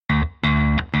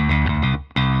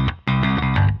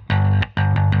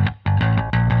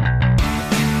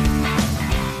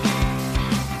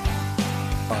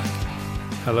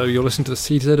Hello, you're listening to the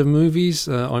C to Z of Movies.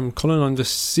 I'm Colin, I'm the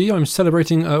C. I'm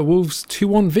celebrating Wolves'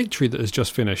 2-1 victory that has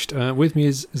just finished. With me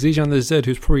is Zijan the Z,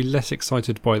 who's probably less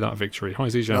excited by that victory. Hi,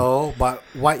 Zijan. No, but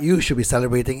what you should be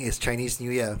celebrating is Chinese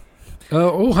New Year.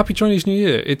 Happy Chinese New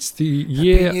Year! It's the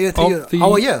year Happy New Year of to you.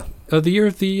 Our year. The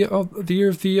year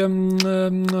of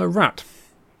the rat.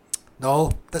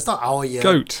 No, that's not our year.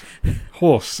 Goat.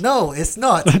 Horse. No, it's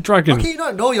not. Dragon. How can you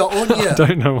not know your own year? I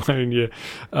don't know my own year.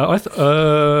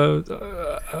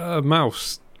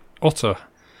 Mouse. Otter.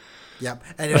 Yep.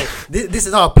 Anyway, this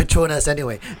is not a Patronus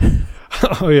anyway.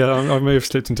 Oh yeah, I may have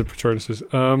slipped into Patronuses.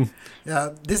 Yeah,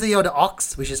 this is the year of the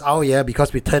ox, which is our year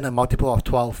because we turned a multiple of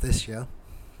 12 this year.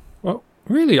 Well,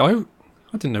 really? I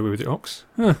didn't know we were the ox.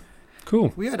 Huh.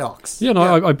 Cool. We are the ox. Yeah,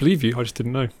 no, yeah. I believe you. I just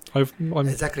didn't know.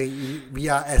 Exactly. We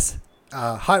are as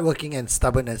hardworking and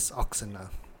stubborn as oxen now,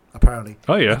 apparently.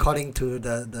 Oh yeah. According to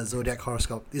the zodiac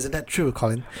horoscope. Isn't that true,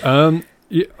 Colin?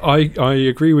 Yeah, I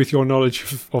agree with your knowledge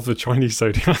of the Chinese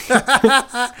zodiac.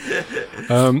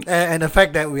 And the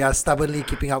fact that we are stubbornly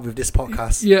keeping up with this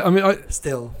podcast. Yeah, I mean,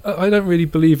 I don't really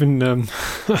believe in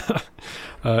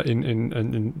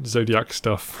in zodiac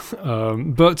stuff,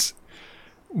 but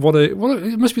it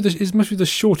must be the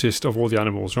shortest of all the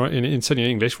animals, right? In certainly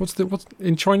in English, what's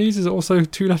in Chinese? Is it also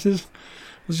 2 letters?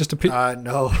 It's just a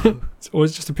no. Or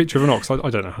it's just a picture of an ox. I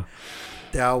don't know.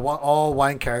 They are all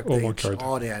one character.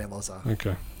 All the animals are.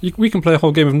 Okay. We can play a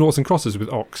whole game of noughts and crosses with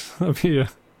ox. That'd be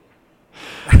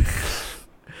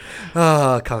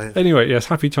Colin. Anyway, yes,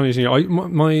 happy Chinese New Year.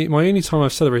 My only time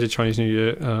I've celebrated Chinese New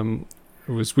Year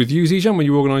was with you, Zijan, when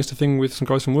you organised a thing with some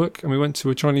guys from work, and we went to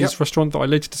a Chinese restaurant that I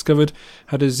later discovered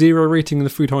had a 0 rating in the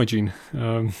food hygiene.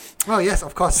 Oh yes,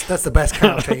 of course, that's the best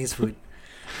kind of Chinese food.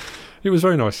 It was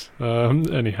very nice.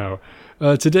 Anyhow,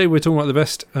 today we're talking about the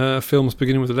best films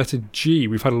beginning with the letter G.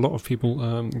 We've had a lot of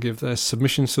people give their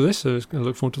submissions to this, so I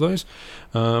look forward to those.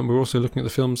 We're also looking at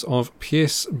the films of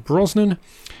Pierce Brosnan.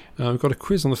 We've got a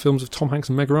quiz on the films of Tom Hanks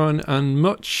and Meg Ryan, and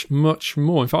much, much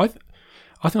more. In fact,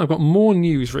 I think I've got more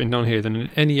news written down here than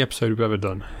in any episode we've ever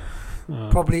done.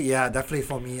 Probably, yeah, definitely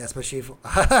for me, especially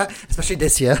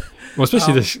this year. Well,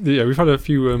 especially this, yeah, we've had a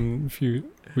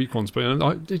few weak ones, but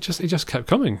it just kept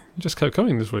coming. It just kept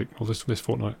coming this week or this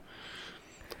fortnight.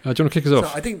 Do you want to kick us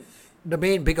off? So I think the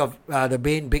main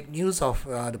big news of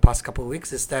the past couple of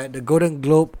weeks is that the Golden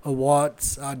Globe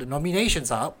Awards, the nominations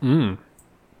are up. And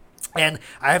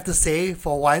I have to say,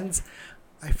 for once,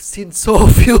 I've seen so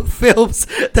few films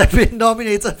that have been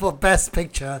nominated for Best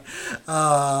Picture.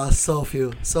 So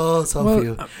few. So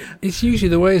few. It's usually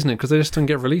the way, isn't it? Because they just don't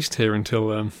get released here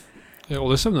until...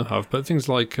 although some of them have, but things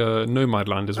like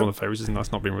Nomadland is one of the favourites, and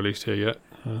that's not been released here yet.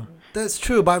 That's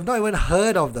true, but I've not even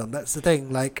heard of them. That's the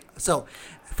thing. So,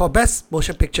 for Best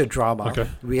Motion Picture Drama,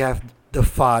 we have The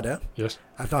Father. Yes.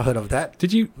 I've not heard of that.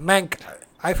 Did you? Mank,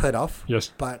 I've heard of.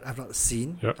 Yes. But I've not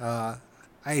seen. Yep.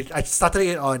 I started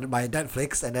it on my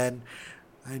Netflix, and then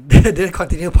I didn't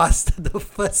continue past the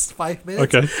first 5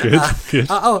 minutes. Okay, good.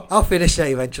 I'll finish that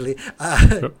eventually.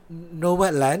 Yep.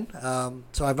 Nomadland.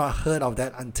 So I've not heard of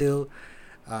that until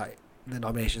the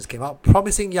nominations came out.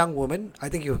 Promising Young Woman. I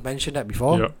think you've mentioned that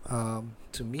before. Yep.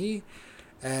 To me,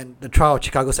 and The Trial of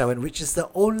Chicago 7, which is the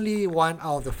only one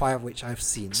out of the 5 which I've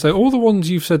seen. So all the ones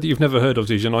you've said that you've never heard of,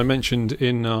 Zijan, I mentioned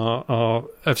in our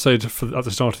episode at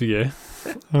the start of the year.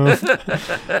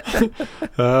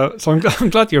 So I'm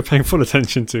glad you're paying full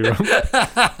attention to,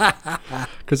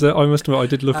 because I must admit I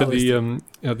did look at the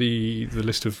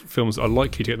list of films that are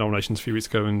likely to get nominations a few weeks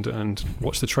ago and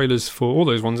watch the trailers for all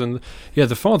those ones, and yeah,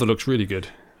 The Father looks really good.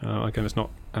 Again, it's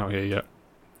not out here yet,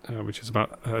 which is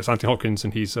about it's Anthony Hopkins,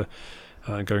 and he's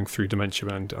going through dementia,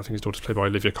 and I think his daughter's played by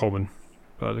Olivia Colman.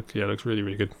 But it looks really,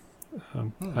 really good.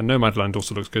 And Nomadland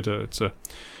also looks good. It's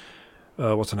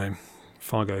what's her name?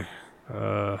 Fargo.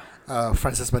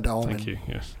 Frances McDormand. Thank you.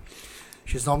 Yes.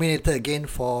 She's nominated again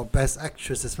for Best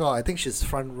Actress as well. I think she's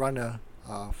front runner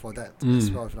for that as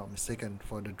well, if I'm not mistaken,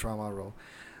 for the drama role.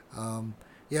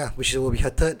 Which will be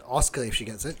her 3rd Oscar if she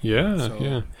gets it.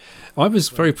 Yeah. I was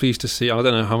very pleased to see, I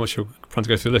don't know how much you're planning to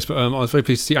go through the list, but I was very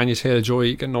pleased to see Anya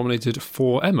Taylor-Joy get nominated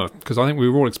for Emma, because I think we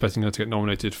were all expecting her to get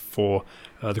nominated for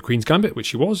The Queen's Gambit, which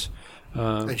she was.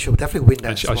 And she'll definitely win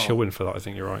that. She'll win for that, I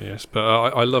think you're right, yes. But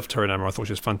I loved her in Emma. I thought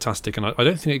she was fantastic, and I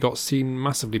don't think it got seen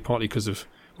massively, partly because of,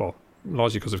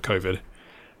 largely because of COVID.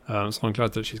 So I'm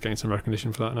glad that she's getting some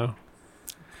recognition for that now.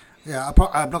 Yeah,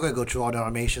 I'm not going to go through all the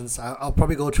nominations. I'll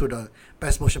probably go through the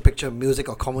Best Motion Picture, Music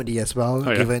or Comedy as well,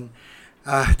 given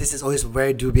this is always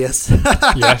very dubious.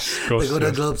 Yes, of course. The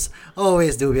Golden Globes,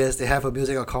 always dubious. They have a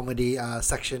music or comedy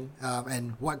section,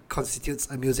 and what constitutes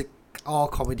a music all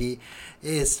comedy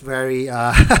is very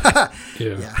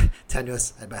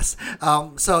tenuous at best.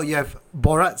 So you have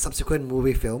Borat's subsequent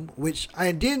movie film, which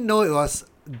I didn't know it was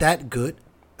that good.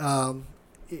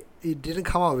 It didn't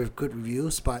come out with good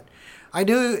reviews, but I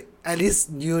at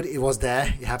least knew it was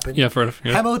there. It happened. Yeah, fair enough.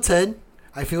 Yeah. Hamilton,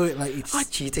 I feel like it's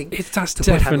cheating. That's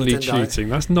definitely cheating.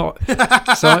 That's not.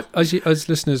 So, as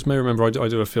listeners may remember, I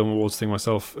do a film awards thing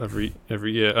myself every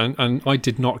year, and I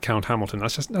did not count Hamilton.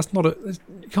 That's not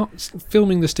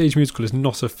filming the stage musical is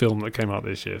not a film that came out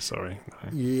this year. Sorry. No.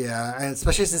 Yeah, and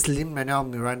especially since Lin-Manuel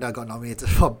Miranda got nominated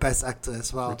for Best Actor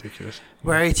as well. Ridiculous.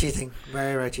 Very cheating.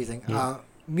 Very, very cheating. Yeah.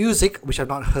 Music, which I've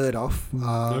not heard of.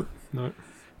 No.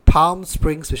 Palm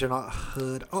Springs, which I've not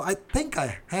heard. Oh, I think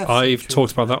I have. I've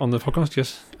talked about that on the podcast,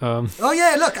 yes. Oh,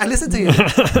 yeah, look, I listened to you.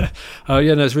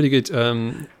 Yeah, no, it's a really good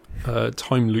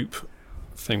time loop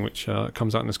thing, which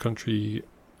comes out in this country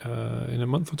in a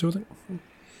month or two, I think.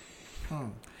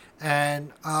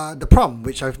 And The Prom,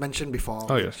 which I've mentioned before,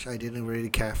 which I didn't really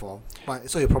care for. But,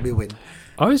 so you'll probably win.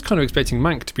 I was kind of expecting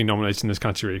Mank to be nominated in this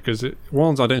category, because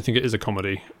whilst I don't think it is a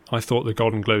comedy, I thought the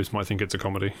Golden Globes might think it's a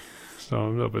comedy. So I'm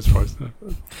a little bit surprised there.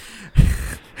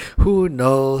 Who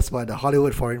knows what the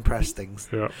Hollywood Foreign Press thinks.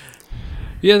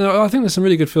 Yeah, no, I think there's some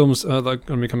really good films that are going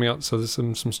to be coming out. So there's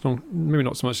some strong, maybe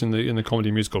not so much in the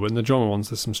comedy musical, but in the drama ones,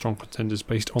 there's some strong contenders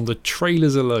based on the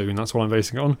trailers alone. That's what I'm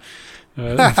basing it on.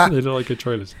 They look like good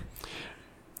trailers.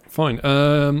 Fine.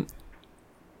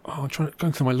 I'm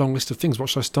going through my long list of things. What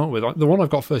should I start with? The one I've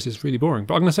got first is really boring,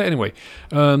 but I'm going to say it anyway.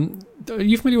 Are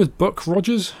you familiar with Buck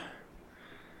Rogers?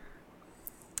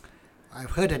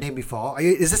 I've heard the name before.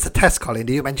 Is this a test, Colin?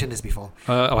 Did you mention this before?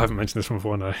 I haven't mentioned this one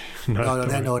before. No. No,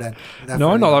 then.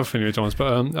 No, I'm not that familiar with Thomas,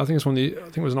 but I think it's I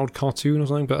think it was an old cartoon or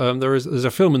something. But there's a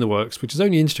film in the works, which is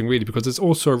only interesting really because there's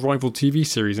also a rival TV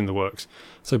series in the works.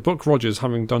 So Buck Rogers,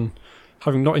 having not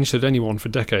interested anyone for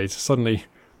decades, suddenly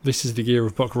this is the year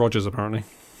of Buck Rogers apparently.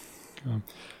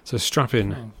 So strap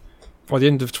in. By the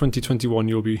end of 2021,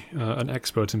 you'll be an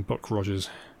expert in Buck Rogers.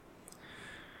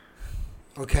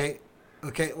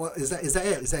 Okay, well, is that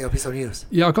it? Is that your piece of news?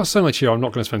 Yeah, I've got so much here, I'm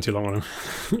not going to spend too long on them.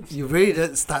 You really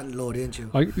did start low, didn't you?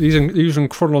 These are in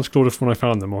chronological order from when I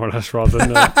found them, more or less, rather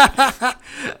than...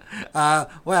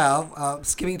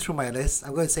 skimming through my list,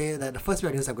 I'm going to say that the first bit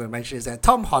of news I'm going to mention is that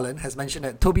Tom Holland has mentioned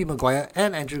that Tobey Maguire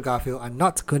and Andrew Garfield are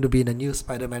not going to be in the new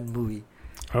Spider-Man movie.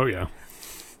 Oh, yeah.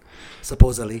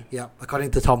 Supposedly, yeah, according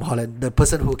to Tom Holland, the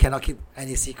person who cannot keep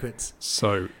any secrets.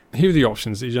 So, here are the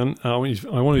options, Ijan. I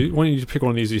want you to pick one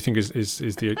of these you think is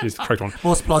the correct one.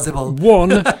 Most plausible. 1,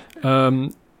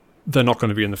 they're not going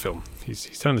to be in the film. He's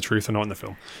telling the truth, they're not in the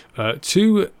film.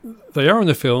 2, they are in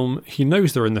the film, he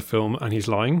knows they're in the film, and he's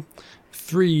lying.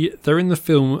 3, they're in the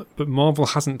film, but Marvel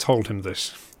hasn't told him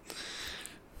this.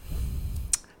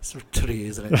 It's 3,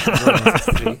 isn't it?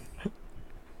 It's 3.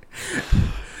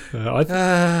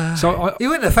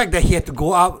 Even the fact that he had to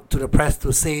go out to the press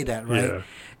to say that, right? Yeah.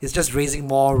 It's just raising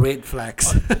more red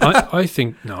flags. I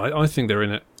think they're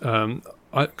in it.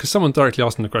 Because someone directly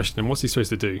asked him the question, and what's he supposed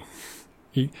to do?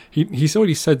 He's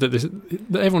already said that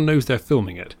everyone knows they're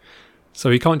filming it, so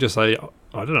he can't just say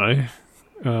I don't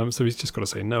know. So he's just got to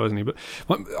say no, hasn't he? But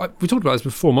we talked about this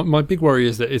before. My big worry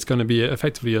is that it's going to be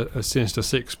effectively a Sinister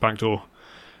Six backdoor.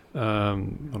 Well,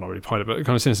 not really pilot, but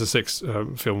kind of Sinister Six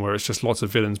film where it's just lots of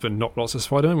villains but not lots of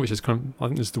Spider-Man, which is kind of, I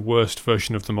think, is the worst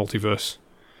version of the multiverse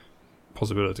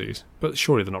possibilities. But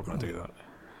surely they're not going to do that.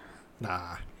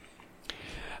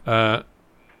 Nah.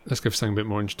 Let's go for something a bit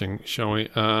more interesting, shall we?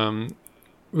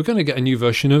 We're going to get a new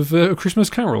version of A Christmas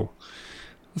Carol.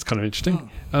 That's kind of interesting.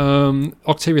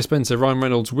 Octavia Spencer, Ryan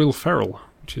Reynolds, Will Ferrell,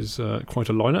 which is quite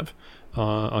a lineup,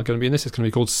 are going to be in this. It's going to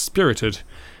be called Spirited.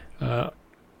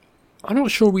 I'm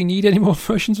not sure we need any more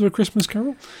versions of A Christmas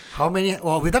Carol. How many?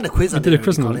 Well, we've done a quiz on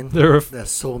it. There's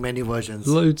so many versions.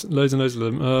 Loads and loads of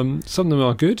them. Some of them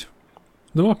are good.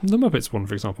 The Muppets one,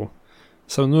 for example.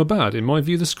 Some of them are bad. In my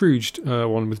view, the Scrooged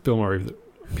one with Bill Murray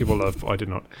that people love, but I did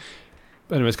not.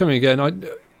 But anyway, it's coming again.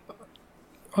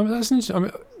 That's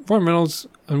interesting. Ryan Reynolds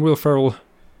and Will Ferrell,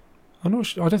 I'm not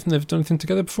sure. I don't think they've done anything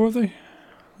together before, have they?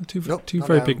 Two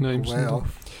very big names. So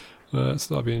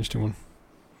that'll be an interesting one.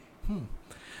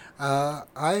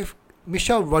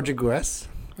 Michelle Rodriguez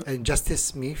and Justice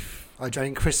Smith are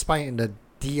joining Chris Pine in the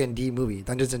D&D movie,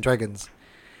 Dungeons and Dragons.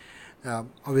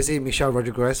 Obviously, Michelle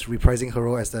Rodriguez reprising her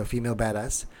role as the female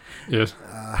badass. Yes.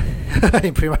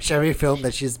 In pretty much every film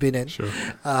that she's been in. Sure.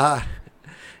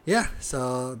 Yeah,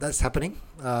 so that's happening.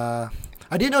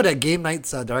 I didn't know that Game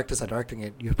Night's directors are directing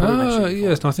it. You probably mentioned it before.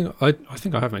 Yes, I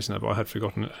think I have mentioned that, but I had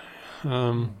forgotten it.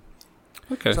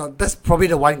 Okay. So that's probably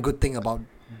the one good thing about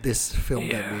this film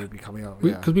that will be coming out.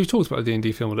 Because we've talked about a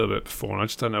D&D film a little bit before, and I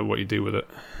just don't know what you do with it.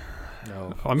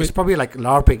 No, I mean, it's probably like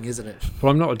LARPing, isn't it?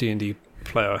 Well, I'm not a D&D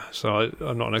player, so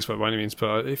I'm not an expert by any means,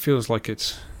 but it feels like a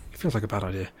bad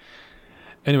idea.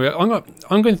 Anyway,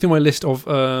 I'm going through my list of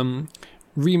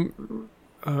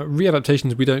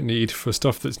readaptations we don't need for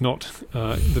stuff that's not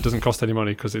that doesn't cost any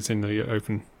money because it's in the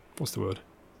open. What's the word?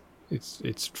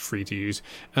 It's free to use.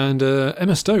 And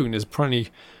Emma Stone is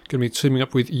apparently going to be teaming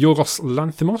up with Yorgos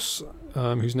Lanthimos,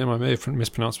 whose name I may have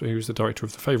mispronounced, but who's the director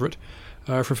of The Favourite,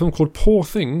 for a film called Poor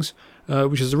Things,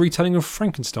 which is a retelling of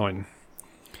Frankenstein.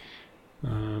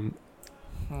 I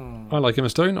like Emma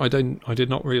Stone. I did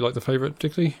not really like The Favourite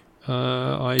particularly.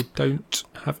 I don't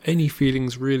have any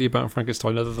feelings really about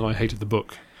Frankenstein other than I hated the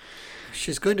book.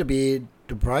 She's going to be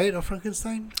the bride of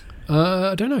Frankenstein?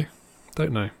 I don't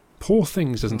know. Poor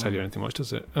Things doesn't tell you anything much,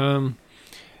 does it? No,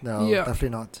 definitely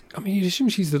not. I mean, you assume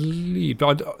she's the lead,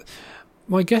 but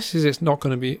my guess is it's not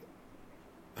going to be...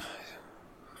 I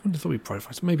wonder if it'll be Pride of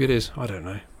Frankenstein. Maybe it is. I don't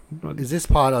know. Is this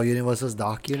part of Universal's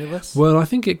Dark Universe? Well, I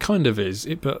think it kind of is,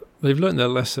 but they've learned their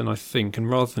lesson, I think, and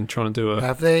rather than trying to do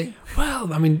Have they?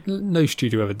 Well, I mean, no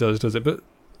studio ever does it? But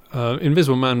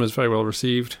Invisible Man was very well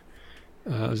received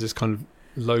as this kind of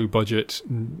low-budget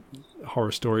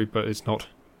horror story, but it's not...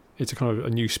 It's a kind of a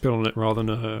new spin on it rather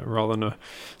than a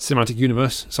cinematic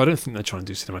universe. So I don't think they're trying to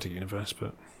do cinematic universe,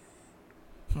 but...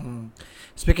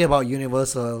 Speaking about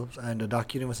Universal and the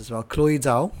Dark Universe as well, Chloe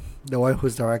Zhao, the one who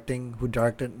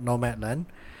directed Nomadland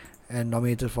and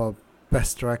nominated for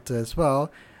Best Director as well,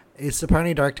 is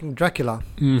apparently directing Dracula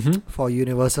for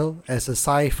Universal as a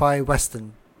sci-fi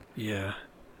western. Yeah,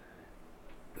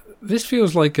 this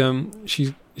feels like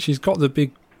she's got the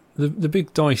big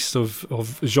dice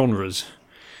of genres,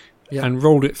 and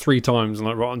rolled it 3 times and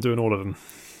like, right, I'm doing all of them.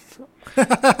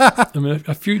 I mean,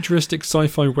 a futuristic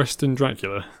sci-fi western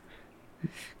Dracula.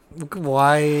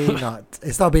 Why not?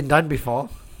 It's not been done before.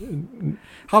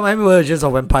 How many versions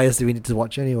of vampires do we need to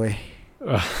watch anyway?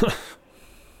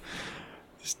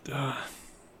 No,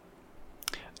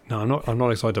 I'm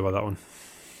not excited about that one.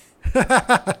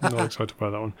 I'm not excited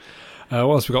about that one.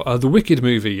 What else we got? The Wicked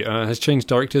movie has changed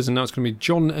directors, and now it's going to be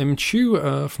John M.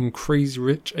 Chu from Crazy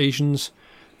Rich Asians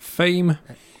fame.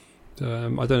 I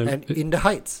don't know. And In the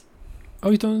Heights. Oh,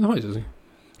 he's done In the Heights, has he?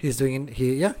 He's doing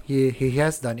he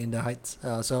has done In the Heights.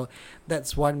 So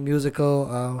that's one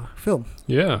musical film.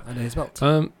 Yeah. Under his belt.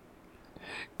 Are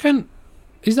there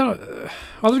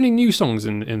any new songs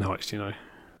in the Heights? Do you know?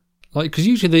 Like, because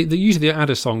usually they add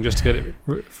a song just to get it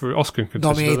for Oscar contest.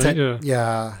 Nominated.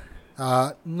 Yeah.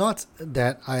 Not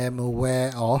that I am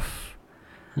aware of.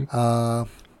 But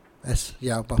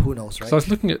who knows, right? So I was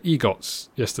looking at EGOTs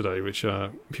yesterday, which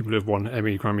people who have won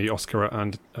Emmy, Grammy, Oscar,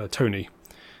 and Tony.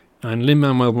 And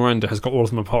Lin-Manuel Miranda has got all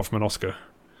of them apart from an Oscar.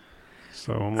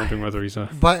 So I'm wondering whether he's a...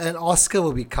 But an Oscar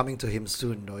will be coming to him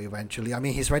soon, though, eventually. I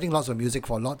mean, he's writing lots of music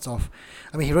for lots of...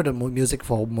 I mean, he wrote the music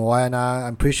for Moana.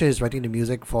 I'm pretty sure he's writing the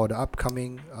music for the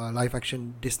upcoming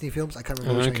live-action Disney films. I can't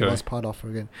remember which one he was part of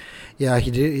again. Yeah,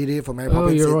 he did it for Mary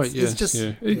Poppins. Oh, you're right, It's just,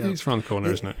 It's around the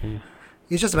corner, isn't it? Yeah.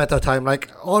 It's just a matter of time. Like,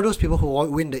 all those people who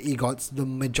win the EGOTs, the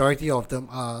majority of them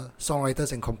are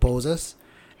songwriters and composers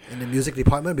in the music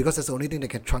department, because that's the only thing that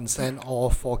can transcend all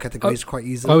 4 categories quite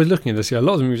easily. I was looking at this, a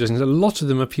lot of them musicians, a lot of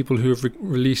them are people who have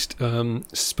released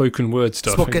spoken word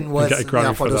stuff. Spoken words, get a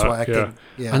Grammy for those that. who are acting.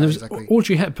 Yeah, and there's exactly.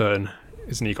 Audrey Hepburn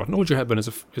is an EGOT, and Audrey Hepburn is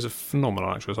a phenomenal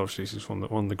actress. Obviously, she's one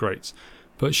of the greats.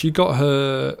 But she got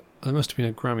her... There must have been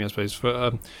a Grammy, I suppose,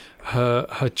 for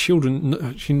her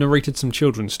children... She narrated some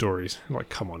children's stories. Like,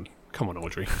 come on,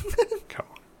 Audrey. Come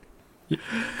on.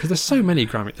 Because there's so many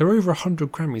Grammys. There are over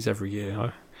 100 Grammys every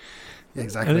year.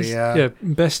 Exactly,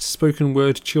 best spoken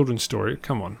word children's story.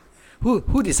 Come on.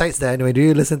 Who decides that anyway? Do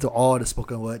you listen to all the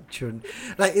spoken word children?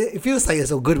 Like, it feels like it's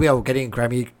a good way of getting a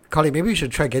Grammy. Colin, maybe we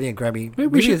should try getting a Grammy.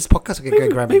 Maybe this podcast can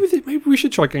get a Grammy. Maybe we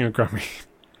should try getting a Grammy.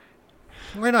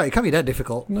 Why not? It can't be that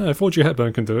difficult. No, if Audrey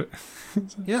Hepburn can do it.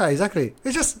 Yeah, exactly.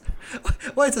 It's just...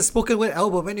 Well, it's a spoken word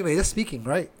album anyway. Just speaking,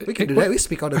 right? We can do that. We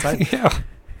speak all the time. Yeah.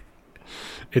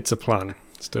 It's a plan.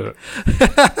 Let's do it.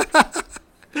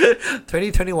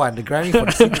 2021, the Grammy for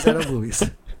the singers and the movies.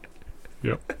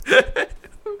 Yep.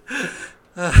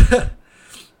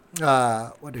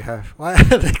 What do you have?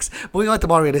 Next, moving on to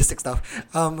more realistic stuff.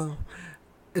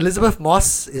 Elizabeth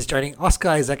Moss is joining Oscar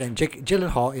Isaac and Jake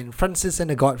Gyllenhaal in Francis and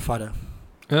the Godfather.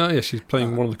 Yeah, she's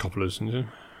playing one of the Coppolas, isn't she?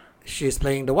 She's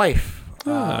playing the wife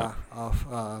of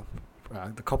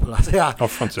the Coppola. Yeah,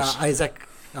 of Francis. Isaac.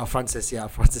 Francis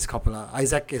Coppola.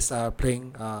 Isaac is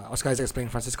playing... Oscar Isaac is playing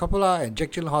Francis Coppola, and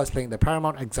Jake Gyllenhaal is playing the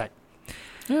Paramount exec.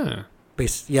 Yeah.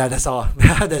 Yeah, that's all.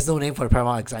 There's no name for the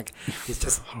Paramount exec. It's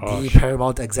just the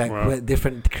Paramount exec with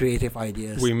different creative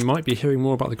ideas. We might be hearing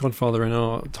more about The Godfather in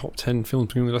our top 10 films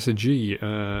beginning with letter G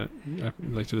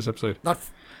later this episode. Not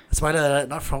spoiler alert,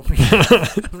 not from me.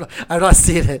 I've not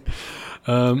seen it.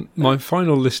 My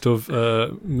final list of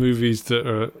movies that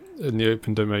are in the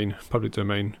open domain, public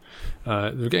domain.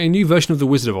 We're getting a new version of The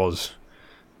Wizard of Oz.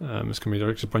 It's going to be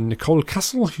directed by Nicole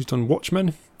Castle, who's done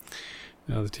Watchmen,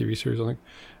 the TV series, I think.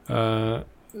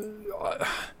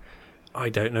 I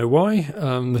don't know why.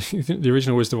 The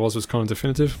original Wizard of Oz was kind of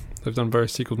definitive. They've done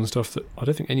various sequels and stuff that I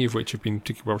don't think any of which have been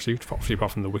particularly well received,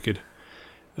 apart from The Wicked.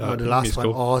 The last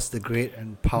musical. one, Oz the Great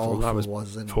and Powerful, that was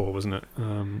wasn't. Poor, wasn't it?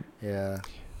 Yeah.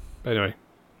 But anyway,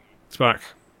 it's back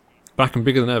and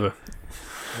bigger than ever.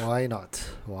 Why not?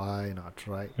 Right.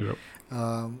 Yep.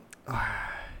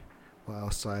 What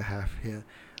else do I have here?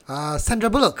 Sandra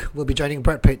Bullock will be joining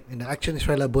Brad Pitt in the action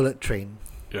thriller Bullet Train.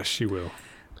 Yes, she will.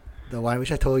 The one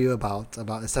which I told you about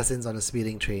assassins on a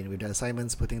speeding train with the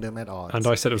assignments putting them at odds. And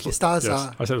I said it was. I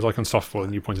said it was like Unstoppable,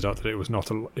 and you pointed out that it was not.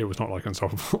 It was not like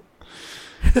Unstoppable.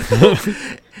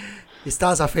 It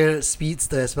stars our favorite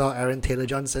speedster as well, Aaron Taylor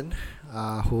Johnson,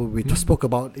 who we just spoke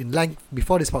about in length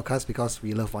before this podcast because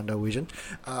we love Wonder Vision.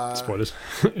 Spoilers.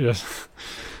 Yes.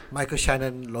 Michael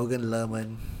Shannon, Logan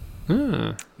Lerman.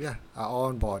 Yeah, are all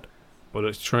on board. Well,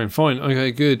 let's try and find.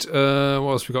 Okay, good.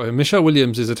 What else we got here? Michelle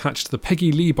Williams is attached to the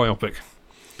Peggy Lee biopic.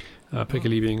 Peggy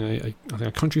Lee being I think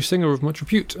a country singer of much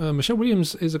repute. Michelle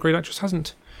Williams is a great actress.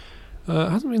 Hasn't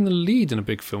been the lead in a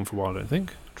big film for a while, I don't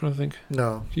think. I'm trying to think.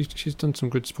 No. She's done some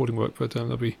good supporting work, but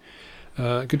that'll be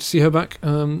good to see her back.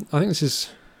 I think this is.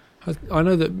 I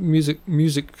know that music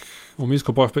or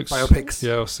musical biopics.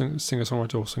 Yeah, or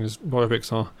singer-songwriter or singers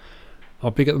biopics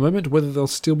are big at the moment. Whether they'll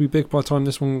still be big by the time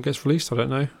this one gets released, I don't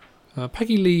know.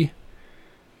 Peggy Lee,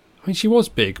 I mean, she was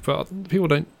big, but people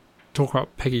don't talk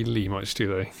about Peggy Lee much, do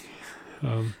they?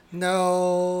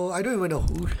 No, I don't even know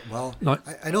who. Well,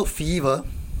 I know Fever.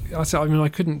 I mean, I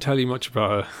couldn't tell you much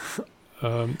about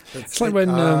her. It's like when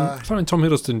Tom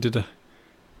Hiddleston did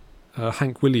a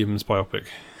Hank Williams biopic,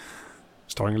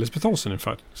 starring Elizabeth Olsen, in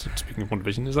fact. Speaking of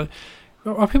WandaVision, is like,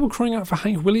 are people crying out for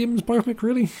Hank Williams biopic,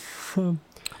 really?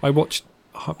 I watched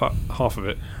about half of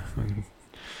it. And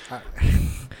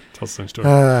tells the same story.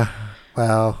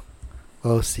 Well,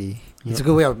 we'll see. It's a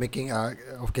good way of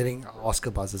getting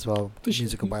Oscar buzz as well.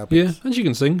 Musical biopics. Yeah, and she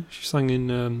can sing. She sang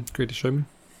in Greatest Showman.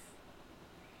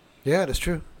 Yeah, that's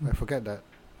true. I forget that.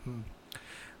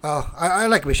 I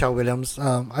like Michelle Williams.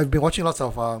 I've been watching lots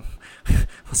of for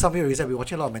some reason I've been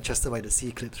watching a lot of Manchester by the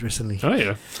Sea clips recently. Oh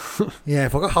yeah. Yeah, I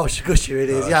forgot how good she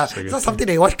really is. Yeah, it's not something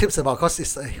they watch clips about because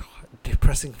it's a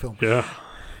depressing film. Yeah.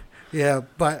 Yeah,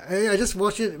 but I just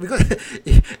watched it because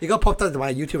it got popped up into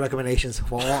my YouTube recommendations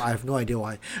for all. I have no idea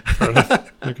why.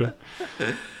 Okay.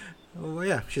 Well,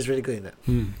 yeah, she's really good in it.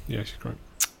 Yeah, she's great.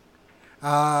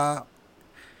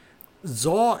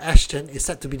 Zor Ashton is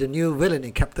set to be the new villain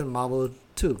in Captain Marvel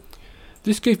 2.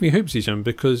 This gave me hope, Zijan,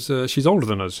 because she's older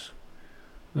than us.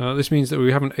 This means that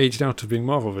we haven't aged out of being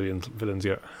Marvel villains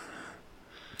yet.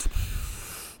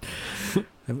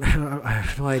 I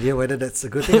have no idea whether that's a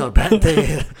good thing or a bad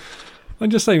thing. I'm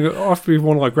just saying, after we've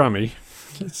won our Grammy,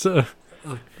 let's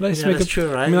make that's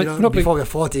true, right? I mean, like, before we're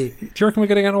 40. Do you reckon we're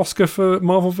getting an Oscar for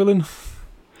Marvel villain?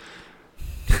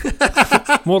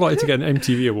 More likely to get an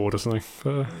MTV award or something.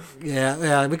 But,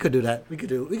 yeah, we could do that. We could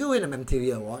win an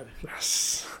MTV award.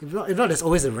 Yes. If not, there's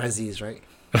always the Razzies, right?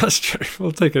 That's true.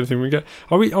 We'll take anything we get.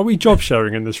 Are we job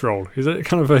sharing in this role? Is it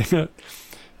kind of a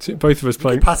both of us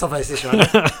playing? Pass off this one.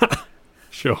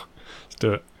 Sure, let's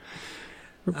do it.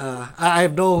 I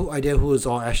have no idea who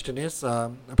Zor Ashton is.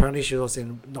 Apparently, she was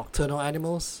in Nocturnal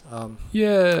Animals.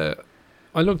 Yeah,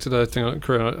 I looked at her thing on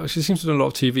career. She seems to do a lot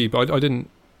of TV, but I didn't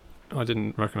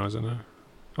recognise her. No,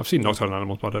 I've seen Nocturnal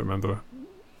Animals, but I don't remember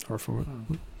her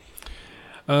from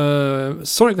it.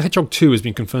 Sonic the Hedgehog 2 has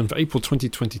been confirmed for April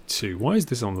 2022. Why is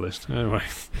this on the list? Anyway,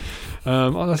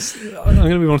 I'm going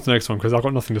to move on to the next one because I've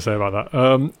got nothing to say about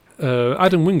that.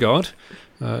 Adam Wingard,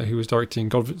 who was directing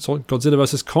Godzilla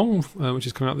vs. Kong, which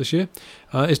is coming out this year,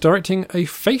 is directing a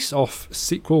Face-Off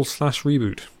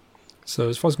sequel/reboot. So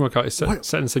as far as I can work out, it's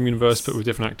set in the same universe but with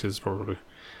different actors, probably.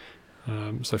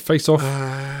 So Face-Off,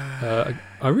 a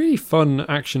really fun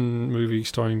action movie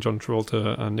starring John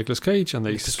Travolta and Nicolas Cage, and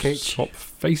they swap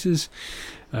faces.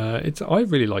 I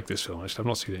really like this film, actually. I've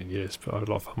not seen it in years, but I had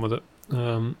a lot of fun with it.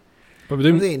 But I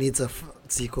think it needs a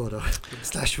sequel though,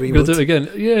 /reboot. We're going to do it again.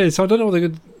 Yeah, so I don't know what they're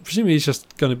going to... Presumably he's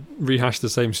just going to rehash the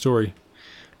same story.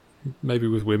 Maybe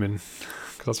with women,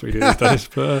 because that's what he did these days.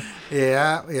 But,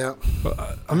 yeah.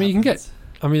 But, I mean, you can get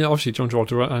I mean, obviously John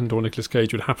Travolta and or Nicolas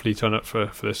Cage would happily turn up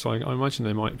for this. So I imagine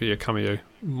there might be a cameo,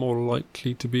 more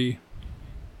likely to be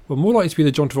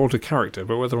the John Travolta character,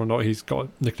 but whether or not he's got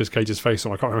Nicolas Cage's face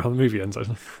on, I can't remember how the movie ends.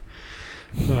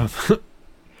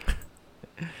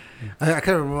 I can't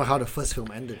remember how the first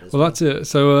film ended. Well, that's it.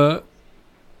 So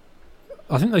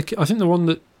I think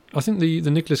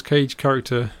the Nicolas Cage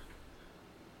character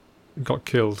got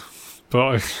killed,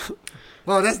 but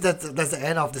well, that's the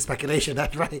end of the speculation.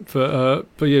 That's right. But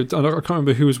yeah, I can't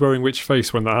remember who was wearing which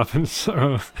face when that happened.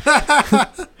 So,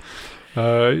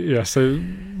 yeah, so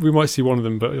we might see one of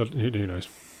them, but who knows?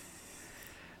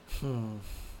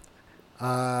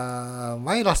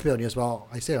 My last bit of news. Well,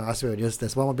 I say last bit of news.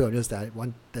 There's one more bit of news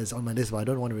that's on my list, but I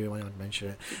don't really want to mention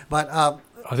it. But I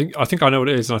think I know what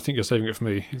it is, and I think you're saving it for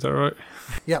me. Is that right?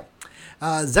 Yeah.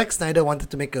 Zack Snyder wanted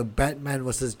to make a Batman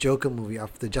versus Joker movie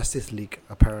after Justice League,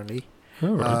 apparently.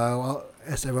 Oh, right. Well,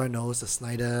 as everyone knows, the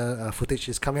Snyder footage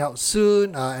is coming out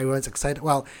soon. Everyone's excited.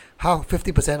 Well, how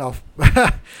 50% of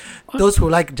those who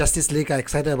like Justice League are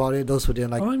excited about it. Those who didn't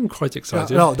like, I'm quite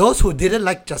excited. No, those who didn't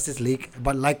like Justice League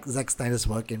but like Zack Snyder's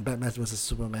work in Batman vs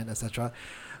Superman, etc.,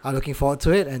 are looking forward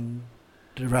to it, and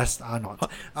the rest are not.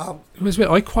 It was weird.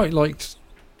 I quite liked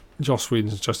Joss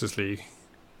Whedon's Justice League,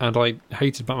 and I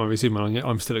hated Batman v Superman, and yet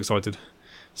I'm still excited.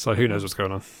 So who knows what's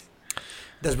going on?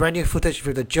 There's brand new footage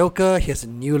with the Joker. He has a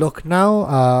new look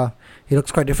now. He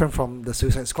looks quite different from the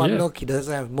Suicide Squad look. He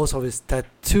doesn't have most of his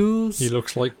tattoos. He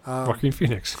looks like Joaquin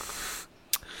Phoenix.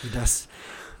 He does.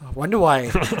 I wonder why.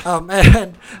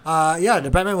 The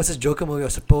Batman vs Joker movie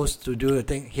was supposed to do a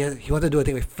thing. He wanted to do a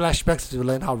thing with flashbacks to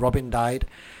learn how Robin died,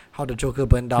 how the Joker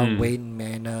burned down Wayne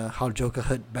Manor, how Joker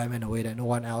hurt Batman in a way that no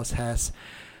one else has.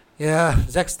 Yeah,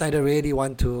 Zack Snyder really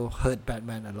wants to hurt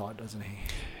Batman a lot, doesn't he?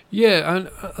 Yeah, and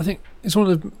I think it's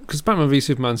one of the... Because Batman v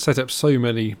Superman set up so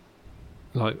many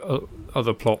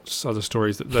other plots, other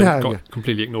stories that they got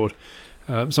completely ignored.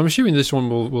 So I'm assuming this one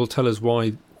will tell us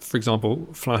why, for example,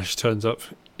 Flash turns up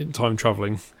in time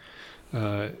travelling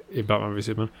in Batman v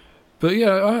Superman. But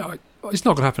yeah, it's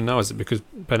not going to happen now, is it? Because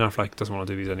Ben Affleck doesn't want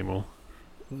to do these anymore.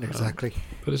 Exactly.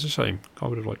 But it's a shame. I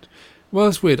would have liked... Well,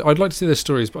 it's weird. I'd like to see their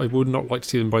stories, but I would not like to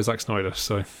see them by Zack Snyder,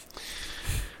 so...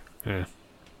 Yeah.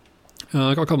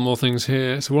 I got a couple more things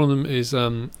here. So one of them is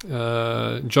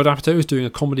Judd Apatow is doing a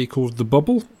comedy called The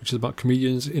Bubble, which is about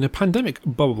comedians in a pandemic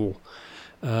bubble.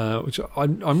 Which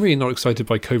I'm really not excited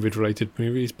by COVID-related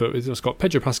movies, but it's got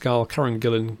Pedro Pascal, Karen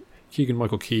Gillan,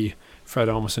 Keegan-Michael Key, Fred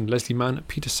Armisen, Leslie Mann,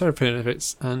 Peter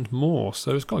Serafinowicz, and more.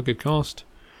 So it's got a good cast.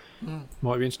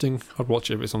 Might be interesting. I'd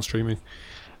watch it if it's on streaming.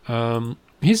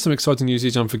 Here's some exciting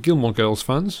news for Gilmore Girls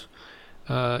fans.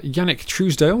 Yannick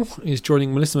Truesdale is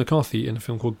joining Melissa McCarthy in a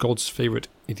film called God's Favourite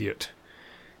Idiot.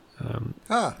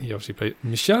 He obviously played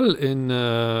Michelle in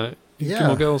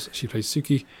Gilmore Girls. She plays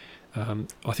Suki. I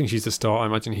think she's the star. I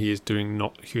imagine he is doing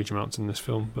not huge amounts in this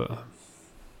film, but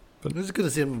it's good to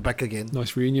see him back again.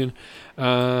 Nice reunion.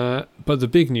 But the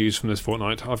big news from this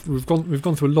fortnight, we've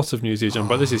gone through a lot of news here, John,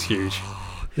 but this is huge.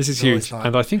 This is huge,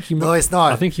 and I think it's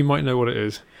not. I think you might know what it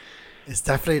is. It's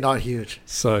definitely not huge.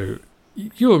 So.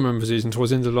 You'll remember, Susan, towards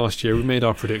the end of last year, we made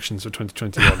our predictions for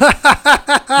 2021.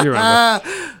 You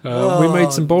remember. We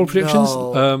made some bold predictions.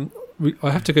 No. I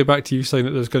have to go back to you saying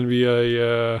that there's going to be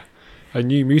a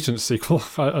New Mutants sequel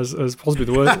as possibly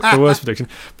the worst prediction.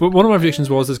 But one of my predictions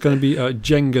was there's going to be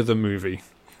Jenga the movie.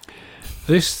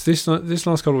 This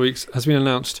last couple of weeks has been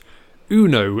announced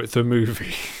Uno the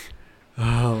movie.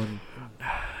 Oh.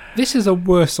 This is a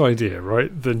worse idea,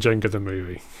 right, than Jenga the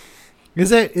movie.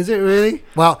 Is it really?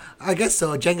 Well, I guess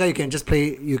so. Jenga, you can just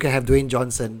play. You can have Dwayne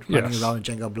Johnson running around in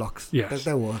Jenga blocks. Yes,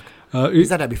 that work. You've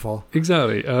said that before.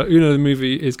 Exactly. Uno the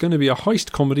movie is going to be a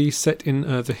heist comedy set in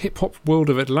the hip hop world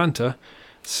of Atlanta,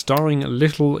 starring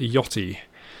Little Yachty.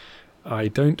 I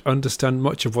don't understand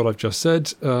much of what I've just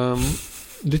said. Little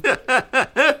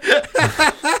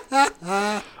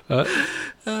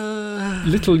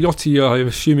Yachty, I'm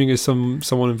assuming, is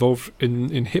someone involved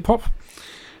in hip hop.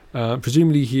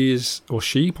 Presumably he is, or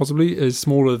she possibly, is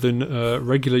smaller than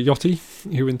regular Yachty,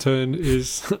 who in turn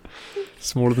is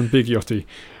smaller than Big Yachty.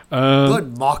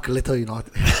 Good mock Little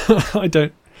Yachty. I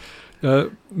don't...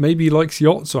 maybe likes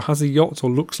yachts, or has a yacht, or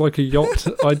looks like a yacht.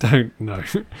 I don't know.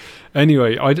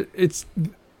 Anyway, it's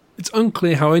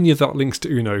unclear how any of that links to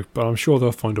Uno, but I'm sure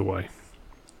they'll find a way.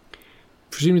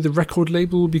 Presumably the record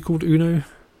label will be called Uno?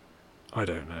 I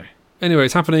don't know. Anyway,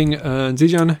 it's happening, and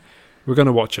Zijan... We're going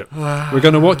to watch it. We're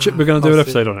going to watch it. We're going to do an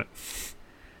episode on it.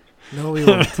 No, we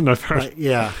won't. No, fair enough.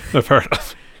 Yeah. No, fair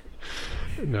enough.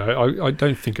 No, I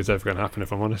don't think it's ever going to happen,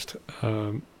 if I'm honest.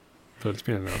 But it's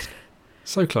been announced.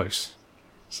 So close.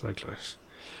 So close.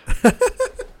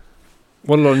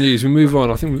 what a lot of news. We move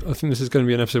on. I think this is going to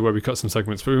be an episode where we cut some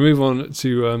segments, but we move on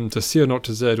to C or not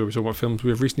to Z, where we talk about films we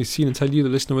have recently seen and tell you, the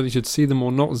listener, whether you should see them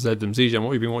or not Z them. Zijan,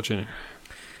 what have you been watching?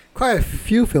 Quite a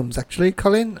few films, actually,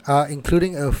 Colin,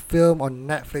 including a film on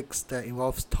Netflix that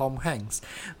involves Tom Hanks.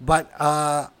 But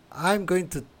I'm going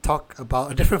to talk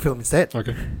about a different film instead.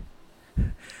 Okay.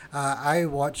 I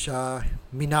watched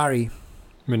Minari.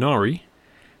 Minari?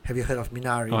 Have you heard of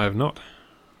Minari? I have not.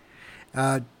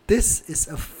 This is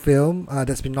a film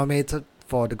that's been nominated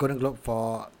for the Golden Globe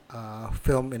for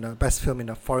best film in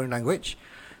a foreign language.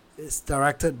 It's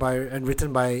directed by and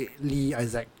written by Lee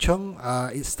Isaac Chung.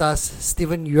 It stars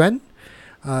Steven Yeun.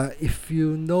 If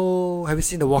you know, have you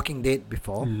seen The Walking Dead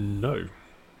before? No.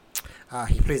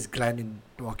 He plays Glenn in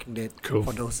The Walking Dead. Cool.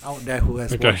 For those out there who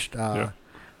has watched The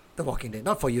Walking Dead.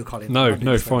 Not for you, Colin.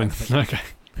 No, fine. Okay.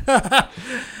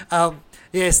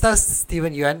 It stars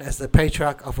Steven Yeun as the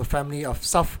patriarch of a family of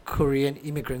South Korean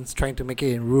immigrants trying to make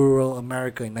it in rural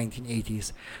America in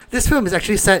 1980s. This film is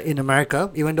actually set in America,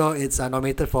 even though it's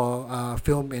nominated for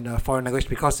film in a foreign language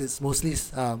because it's mostly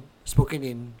it's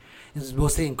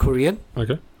mostly in Korean.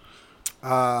 Okay.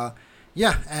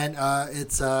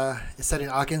 It's set in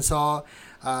Arkansas.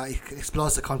 It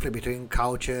explores the conflict between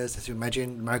cultures, as you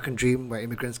imagine, American dream, where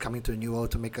immigrants coming to a new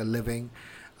world to make a living.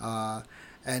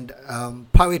 And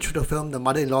partway through the film, the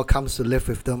mother-in-law comes to live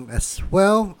with them as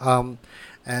well.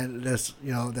 And there's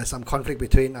some conflict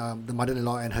between the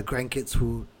mother-in-law and her grandkids,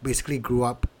 who basically grew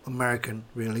up American,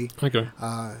 really. Okay.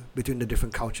 Between the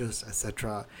different cultures,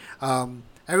 etc.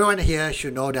 Everyone here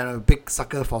should know that I'm a big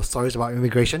sucker for stories about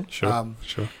immigration. Sure.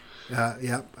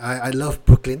 I love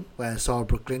Brooklyn. When I saw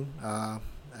Brooklyn,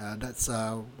 that's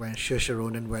when Saoirse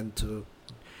Ronan went to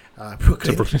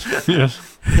Brooklyn.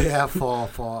 Yes. Yeah,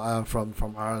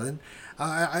 from Ireland.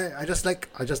 I just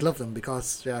love them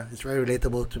because it's very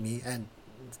relatable to me, and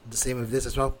the same with this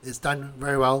as well. It's done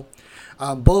very well.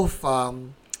 Both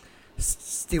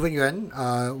Steven Yeun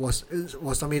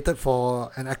was nominated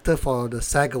for an actor for the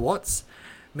SAG Awards,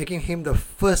 making him the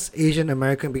first Asian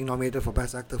American being nominated for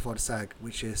Best Actor for the SAG,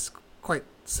 which is quite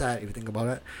sad if you think about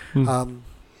it.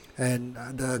 And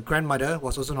the grandmother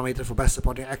was also nominated for Best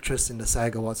Supporting Actress in the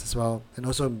SAG Awards as well, and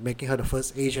also making her the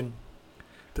first Asian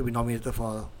to be nominated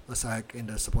for a SAG in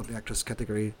the Supporting Actress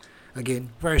category. Again,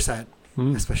 very sad,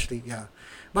 especially, yeah.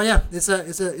 But yeah, it's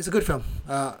a good film.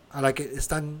 I like it. It's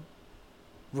done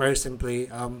very simply.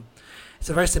 It's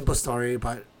a very simple story,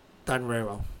 but done very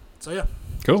well. So yeah.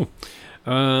 Cool.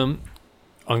 I'm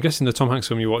guessing the Tom Hanks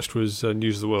film you watched was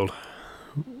News of the World.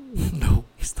 No,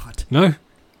 it's not. No?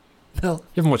 No. You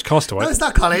haven't watched Castaway? No, it's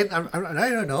not, Colin. I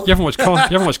don't know. You haven't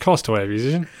watched Castaway, have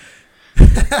you,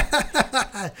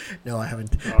 Zijan? No, I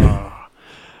haven't.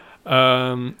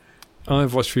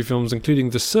 I've watched 3 films,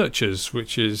 including The Searchers,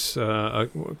 which is a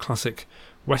classic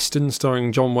Western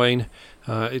starring John Wayne.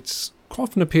 It's quite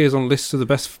often appears on lists of the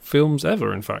best films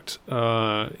ever, in fact.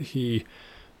 He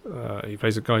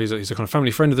plays a guy, he's a kind of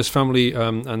family friend of this family,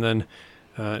 and then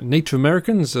Native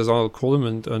Americans, as I'll call them,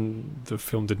 and the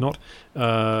film did not,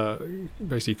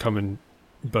 basically come and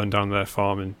burn down their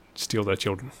farm and steal their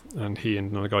children. And he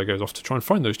and another guy goes off to try and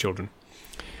find those children.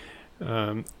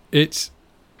 It's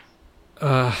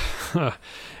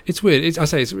weird.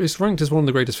 It's ranked as one of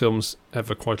the greatest films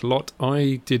ever quite a lot.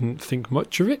 I didn't think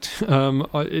much of it.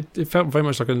 It felt very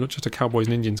much like just a cowboys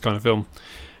and Indians kind of film,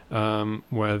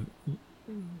 where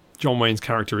John Wayne's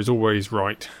character is always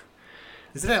right.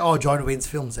 Isn't that all John Wayne's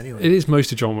films anyway? It is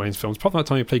most of John Wayne's films, apart from that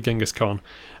time he played Genghis Khan.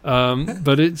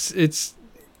 But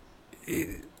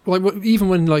like even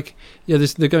when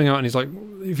they're going out and he's like,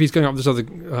 if he's going out with this other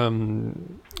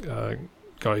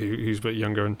guy who's a bit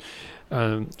younger,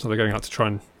 and so they're going out to try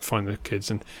and find the kids,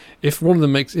 and if one of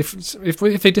them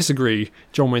if they disagree,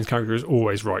 John Wayne's character is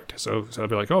always right. So they'll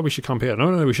be like, oh, we should camp here.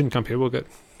 No, we shouldn't camp here. We'll get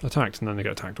attacked, and then they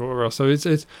get attacked or whatever else. So it's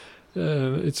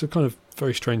a kind of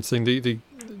very strange thing.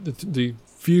 The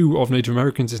view of Native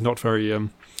Americans is not very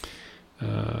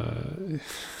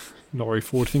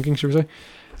forward thinking, shall we say?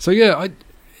 So yeah,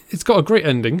 it's got a great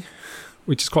ending,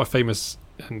 which is quite a famous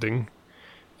ending.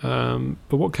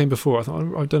 But what came before?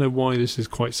 I don't know why this is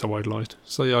quite so idolised.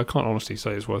 So yeah, I can't honestly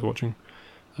say it's worth watching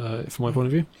from my point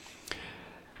of view.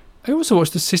 I also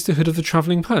watched The Sisterhood of the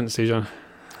Travelling Pants, Zijan.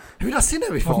 Have you not seen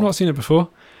it before? I've not seen it before.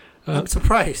 I'm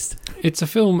surprised. It's a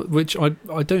film which I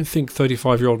don't think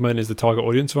 35-year-old men is the target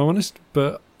audience, if I'm honest,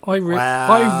 but I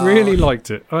really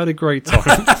liked it. I had a great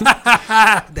time.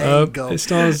 There you go. It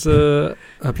stars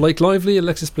Blake Lively,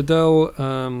 Alexis Bledel,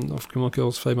 of Gilmore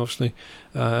Girls fame, obviously,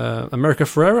 America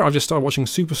Ferrera. I've just started watching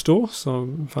Superstore, so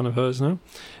I'm a fan of hers now,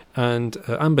 and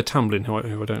Amber Tamblyn, who I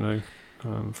don't know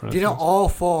For Do you know Netflix. all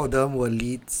four of them were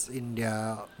leads in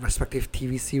their respective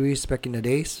TV series back in the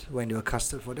days when they were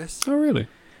casted for this? Oh, really?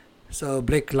 So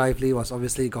Blake Lively was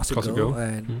obviously Gossip Gossip Girl, Girl.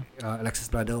 and Alexis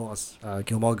Bledel was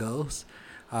Gilmore Girls.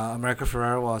 America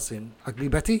Ferrera was in Ugly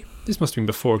Betty. This must have been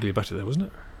before Ugly Betty, though, wasn't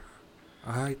it?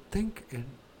 I think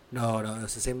no, it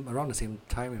was around the same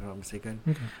time, if I'm not mistaken.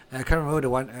 Okay. And I can't remember the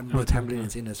one Amber Okay, Tamblyn yeah.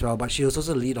 is in as well, but she was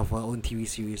also lead of her own TV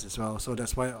series as well. So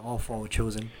that's why all four were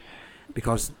chosen,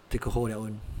 because they could hold their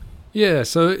own. Yeah,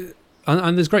 so...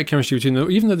 And there's great chemistry between them,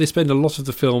 even though they spend a lot of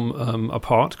the film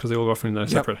apart, because they all go off in their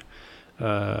separate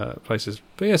places.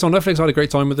 But yeah, so on Netflix, I had a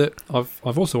great time with it.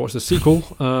 I've also watched the sequel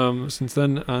since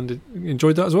then, and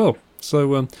enjoyed that as well.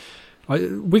 So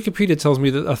Wikipedia tells me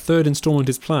that a third instalment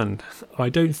is planned. I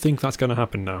don't think that's going to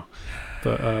happen now,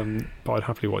 but I'd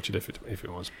happily watch it if it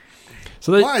was.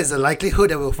 So What is the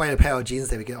likelihood that we'll find a pair of jeans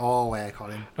that we can all wear,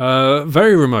 Colin?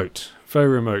 very remote,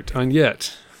 and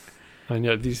yet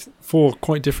these four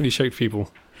quite differently shaped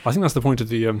people. I think that's the point of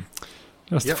the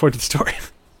the point of the story.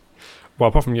 Well,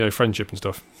 apart from friendship and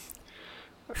stuff.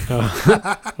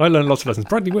 I learned lots of lessons.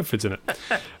 Bradley Whitford's in it.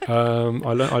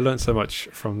 I learned so much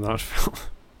from that film.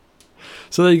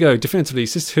 So there you go. Definitively,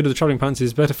 Sisterhood of the Travelling Pants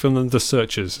is a better film than The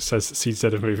Searchers, says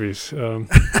Seedstead of Movies.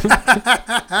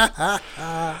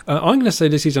 I'm going to say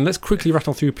this season, let's quickly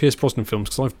rattle through Pierce Brosnan films,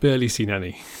 because I've barely seen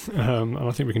any. And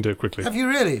I think we can do it quickly. Have you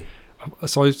really?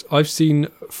 So I've seen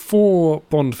 4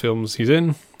 Bond films he's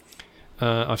in.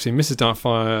 I've seen Mrs.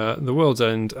 Doubtfire, The World's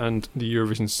End, and the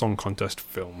Eurovision Song Contest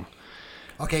film.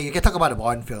 Okay, you can talk about the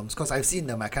Bond films, because I've seen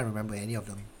them. I can't remember any of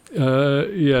them.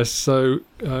 Yes, so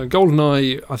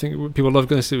GoldenEye, I think people love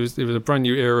this. It was a brand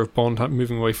new era of Bond,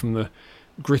 moving away from the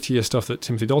grittier stuff that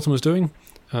Timothy Dalton was doing.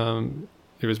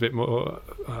 It was a bit more...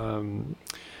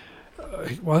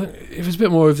 it was a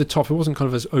bit more over the top. It wasn't kind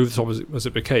of as over the top as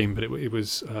it became, but it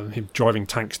was him driving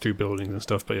tanks through buildings and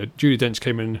stuff. But Judi Dench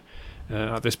came in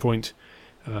at this point.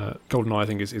 GoldenEye, I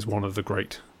think, is one of the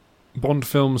great Bond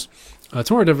films.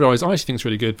 Tomorrow Never Dies, I actually think it's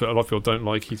really good, but a lot of people don't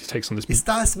like. He takes on this. It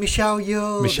stars Michelle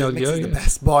Yeoh. Michelle Yeoh, yeah. The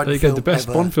best Bond there you film go, the best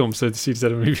ever. Bond film, said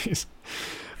Seedstead of Movies.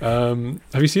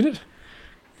 Have you seen it?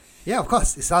 Yeah, of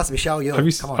course. It stars Michelle Yeoh. Have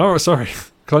you? Come on. Oh, sorry.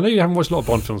 Because I know you haven't watched a lot of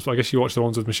Bond films, but I guess you watched the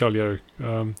ones with Michelle Yeoh.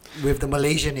 With the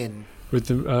Malaysian in. With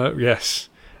the yes,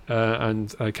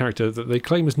 and a character that they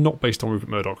claim is not based on Rupert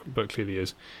Murdoch, but clearly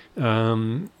is.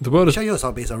 The world Michelle Yeoh is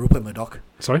not based on Rupert Murdoch.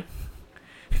 Sorry.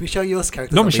 Michelle Yeoh's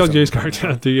character. Not Michelle Yeoh's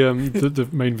character, the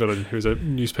main villain, who's a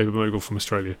newspaper mogul from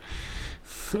Australia.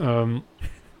 The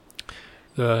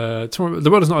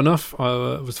World Is Not Enough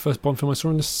was the first Bond film I saw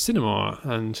in the cinema,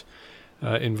 and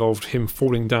involved him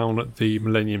falling down at the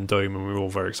Millennium Dome, and we were all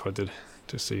very excited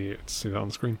to see that on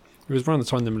the screen. It was around the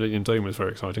time the Millennium Dome was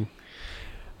very exciting.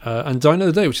 And Die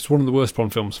Another Day, which is one of the worst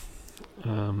Bond films.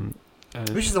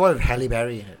 Which is the one with Halle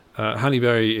Berry in it. Halle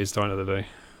Berry is Die Another Day.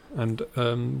 And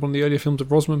one of the earlier films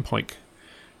of Rosamund Pike,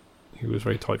 who was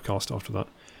very typecast after that.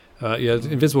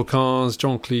 Invisible Cars,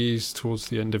 John Cleese towards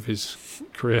the end of his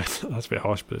career. That's a bit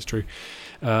harsh, but it's true.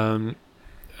 And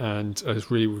it's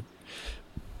really,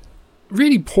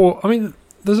 really poor. I mean,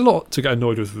 there's a lot to get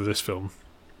annoyed with this film,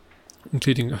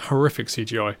 including horrific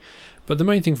CGI. But the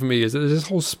main thing for me is that there's this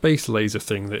whole space laser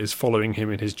thing that is following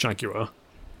him in his Jaguar.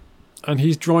 And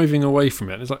he's driving away from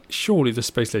it. And it's like, surely the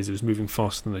space laser is moving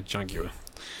faster than the Jaguar.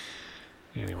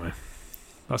 Anyway,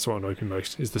 that's what annoyed me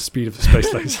most, is the speed of the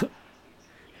space laser.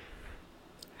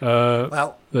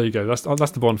 Well, there you go. That's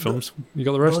the Bond films. You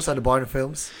got the rest? Those are the Bond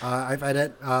films. I've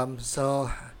added. So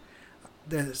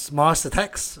there's Mars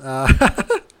Attacks,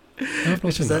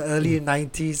 which is an early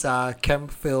 '90s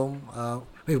camp film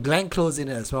with Glenn Close in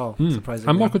it as well. Surprisingly,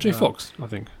 and Michael J. Fox, I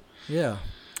think. Yeah,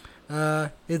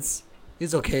 it's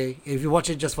okay if you watch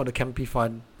it just for the campy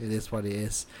fun. It is what it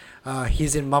is.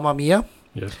 He's in Mamma Mia.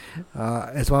 Yes.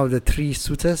 As one of the three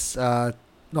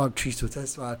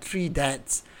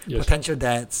dads, Yes. potential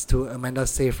dads to Amanda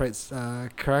Seyfried's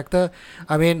character.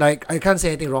 I mean, like, I can't say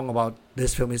anything wrong about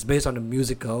this film. It's based on a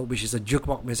musical, which is a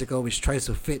jukebox musical, which tries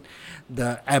to fit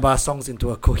the ABBA songs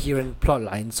into a coherent plot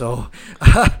line. So,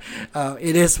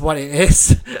 it is what it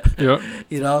is. Yeah.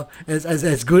 You know,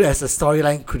 as good as the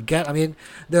storyline could get. I mean,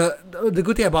 the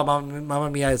good thing about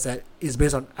Mamma Mia is that it's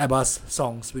based on ABBA's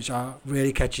songs, which are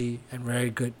really catchy and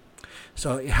very good.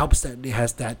 So it helps that it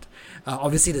has that.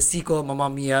 Obviously, the sequel, Mamma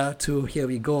Mia 2, Here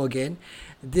We Go Again,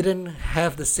 didn't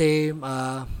have the same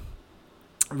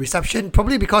reception,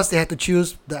 probably because they had to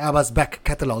choose the ABBA's back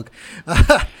catalogue.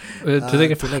 Did they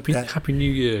get Happy New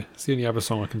Year? It's the only ABBA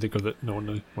song I can think of that no one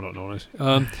knows. Well, not no one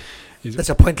knows. That's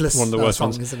a pointless one of the worst song,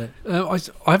 ones, isn't it?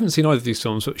 I haven't seen either of these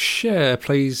films, but Cher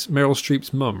plays Meryl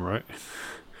Streep's mum, right?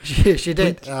 She did.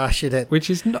 She did. Which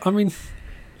is, I mean,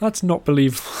 that's not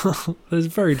believable. There's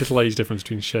very little age difference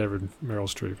between Cher and Meryl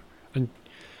Streep. And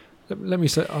let me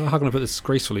say, how can I put this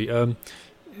gracefully?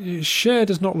 Cher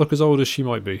does not look as old as she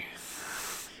might be.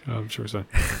 I'm sure so.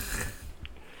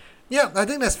 Yeah, I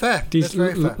think that's fair. These that's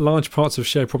very fair. large parts of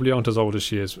Cher probably aren't as old as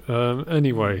she is.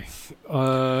 Anyway,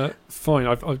 fine.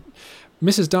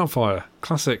 Mrs. Doubtfire,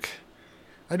 classic.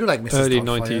 I do like Mrs. Early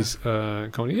Doubtfire.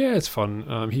 90s comedy. Yeah, it's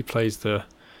fun. He plays the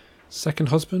second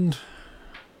husband.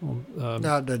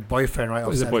 No, the boyfriend, right?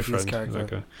 Of Is it Sally Field's boyfriend?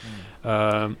 character.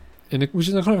 Okay. Which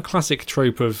is a kind of a classic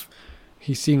trope of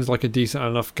he seems like a decent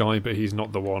enough guy, but he's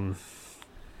not the one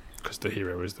because the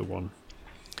hero is the one.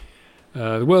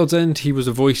 The World's End, he was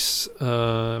a voice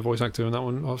actor in that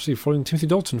one, obviously following Timothy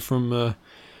Dalton from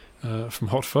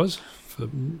Hot Fuzz, for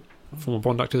former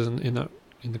Bond actors in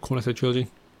the Cornetto trilogy.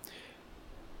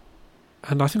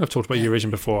 And I think I've talked about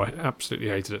Eurovision before. I absolutely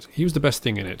hated it. He was the best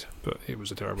thing in it, but it was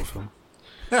a terrible film.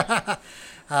 The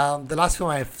last film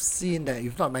I've seen that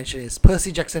you've not mentioned is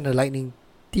Percy Jackson the Lightning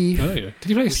Thief. Oh yeah, did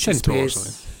he play a centaur or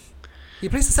something? He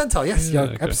plays the centaur. Yes, Yeah,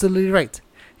 you're okay. absolutely right.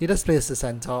 He does play the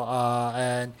centaur,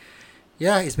 and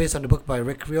yeah, it's based on the book by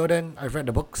Rick Riordan. I've read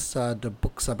the books. The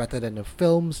books are better than the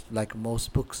films, like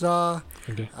most books are.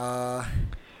 Okay.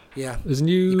 Yeah. There's a It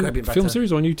new could have been film better.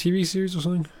 series or a new TV series or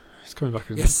something? It's coming back.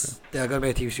 Isn't Yes, there are going to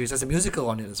be a TV series. There's a musical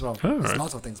on it as well. Oh, There's right.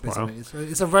 lots of things based Wow. on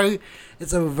it.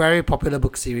 It's a very popular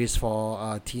book series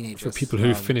for it? teenagers. For people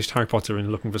who finished Harry Potter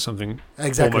and looking for something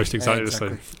exactly, almost exactly the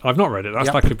same. exactly. I've not read it. Yep.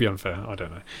 That could be unfair. I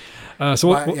don't know. So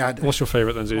what's your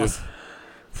favourite then, Zia?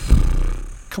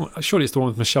 Come on, surely it's the one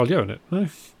with Michelle Yeoh in it, no?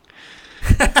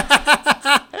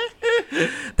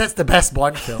 That's the best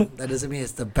Bond film. That doesn't mean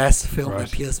it's the best film Right.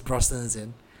 that Pierce Brosnan is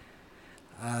in.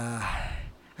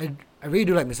 I really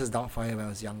do like Mrs. Doubtfire when I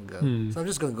was younger, so I'm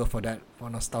just going to go for that for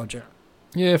nostalgia.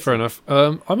 Yeah, fair enough.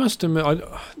 I must admit,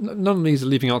 none of these are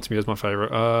leaping out to me as my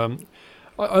favourite.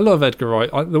 I love Edgar Wright.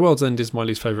 The World's End is my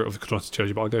least favourite of the Cornetto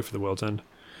trilogy, but I'll go for The World's End.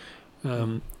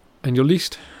 And your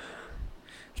least?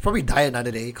 It's probably Die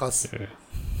Another Day, because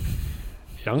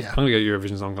Yeah, I'm going to go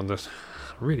Eurovision Song Contest.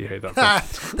 I really hate that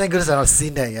film. thank goodness I've not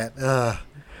seen that yet.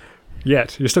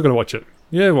 Yet, you're still going to watch it.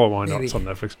 Yeah, well, why not? Maybe. It's on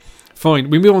Netflix. Fine,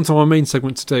 we move on to our main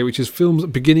segment today, which is films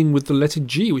beginning with the letter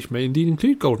G, which may indeed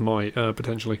include GoldenEye,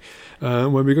 potentially, where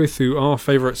we go through our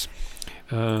favourites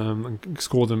and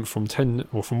score them from 10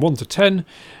 or from 1 to 10,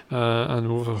 and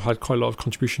we've also had quite a lot of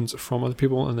contributions from other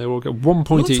people, and they all get 1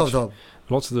 point Loads each. of them.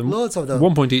 Lots of them. Loads of them.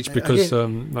 1 point each because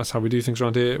Again. that's how we do things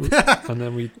around here, and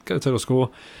then we get a total score,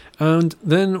 and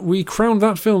then we crown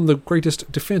that film the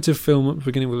greatest definitive film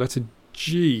beginning with the letter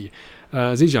G.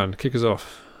 Zijan, kick us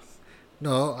off.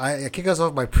 No, I kick us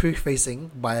off by prefacing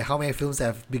by how many films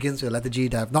that begins with the letter G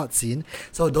that I've not seen.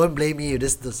 So don't blame me if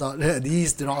this does not,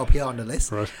 these do not appear on the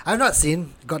list. Right. I've not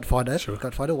seen Godfather, Sure.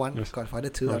 Godfather 1, Yes. Godfather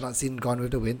 2. Right. I've not seen Gone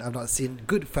with the Wind. I've not seen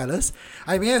Goodfellas.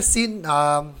 I may have seen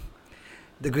The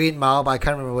Green Mile, but I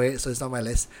can't remember it, so it's not on my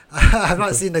list. I've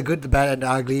not seen The Good, the Bad, and the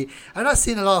Ugly. I've not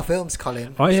seen a lot of films,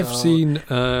 Colin. I have so- seen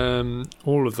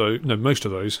all of those, no, most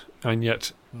of those, and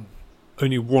yet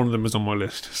only one of them was on my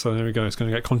list. So there we go. It's going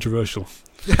to get controversial.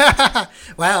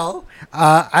 Well,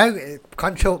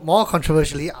 more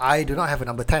controversially, I do not have a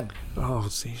number 10. Oh,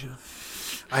 Zijan.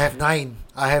 I have 9.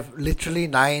 I have literally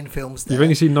 9 films there. You've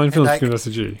only seen 9 And films like- beginning with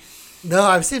the G. No,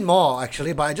 I've seen more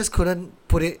actually, but I just couldn't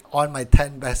put it on my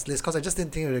 10 best list because I just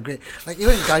didn't think it was great. Like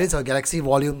even Guardians of the Galaxy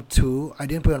Volume 2, I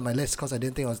didn't put it on my list because I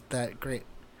didn't think it was that great.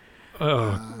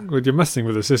 Oh, well, you're messing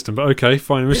with the system, but okay,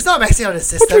 fine. It's not messing on the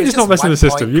system. do you mean It's it's not just messing with one the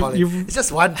system? point, Colin. You've- It's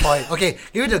just 1 point. Okay,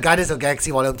 give it to Guardians of the Galaxy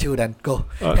Volume 2 then. Go.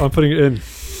 I'm putting it in.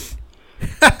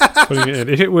 Putting it in.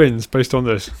 If it wins based on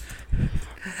this,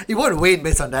 You won't win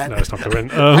based on that. no, it's not going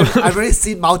to win. I've already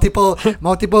seen multiple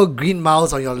Green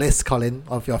Miles on your list, Colin,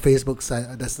 of your Facebook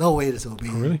site. There's no way this will be.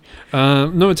 Oh, really?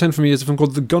 Number 10 for me is a film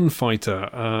called The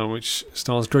Gunfighter, which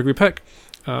stars Gregory Peck.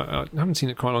 I haven't seen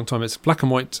it quite a long time. It's a black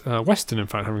and white western, in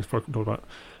fact, having spoken about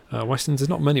westerns. There's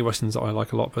not many westerns that I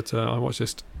like a lot, but I watched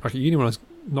this back at uni when I was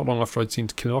not long after I'd seen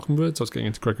To Kill a Mockingbird, so I was getting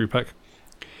into Gregory Peck.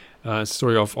 It's a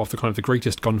story of the kind of the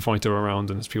greatest gunfighter around,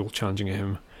 and there's people challenging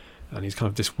him. And he's kind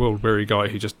of this world-weary guy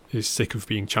who just is sick of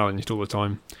being challenged all the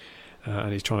time.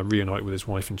 And he's trying to reunite with his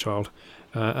wife and child.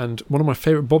 And one of my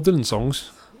favourite Bob Dylan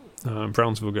songs,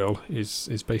 Brownsville Girl,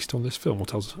 is based on this film, or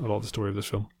tells a lot of the story of this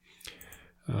film.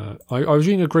 I was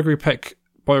reading a Gregory Peck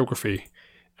biography,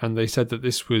 and they said that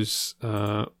this was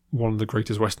one of the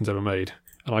greatest westerns ever made.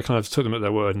 And I kind of took them at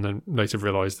their word, and then later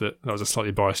realised that that was a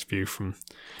slightly biased view from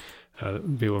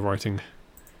people writing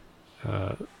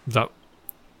that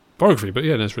biography. But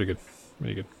yeah, no, it's really good.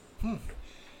 Really good.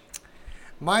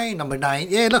 My number 9.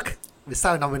 Yeah, look. We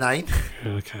start with number 9.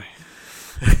 Okay.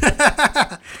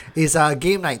 Is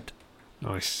Game Night.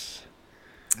 Nice.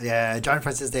 Yeah, John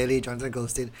Francis Daly, Jonathan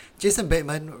Goldstein, Jason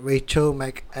Bateman, Rachel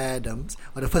McAdams.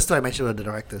 Well, the first two I mentioned were the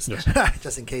directors, Yes.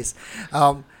 just in case.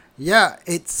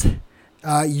 It's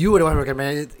you were the one who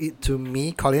recommended it to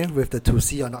me, Colin, with the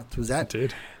 2C or not 2Z. I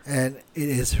did. And it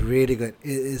is really good.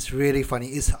 It is really funny.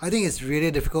 I think it's really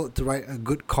difficult to write a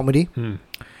good comedy,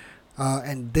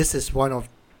 and this is one of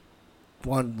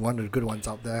the good ones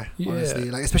out there. Yeah. Honestly,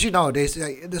 like especially nowadays,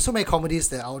 like, there's so many comedies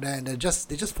that are out there, and they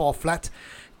just fall flat.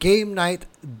 Game Night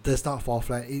does not fall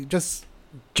flat. It just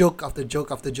joke after joke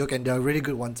after joke, and there are really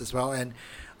good ones as well. And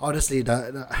honestly,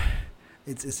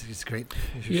 it's great.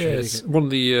 It's one of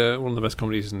the best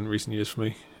comedies in recent years for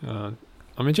me. I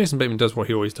mean, Jason Bateman does what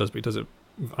he always does, but he does it.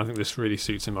 I think this really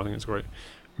suits him. I think it's great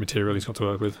material he's got to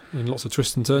work with, and lots of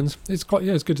twists and turns. It's quite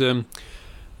it's good.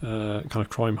 Kind of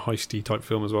crime heisty type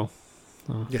film as well.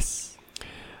 Yes.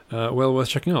 Well worth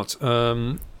checking out.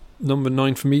 Number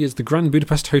 9 for me is The Grand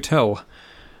Budapest Hotel.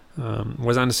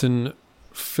 Wes Anderson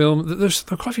film. There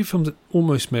are quite a few films that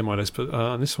almost made my list,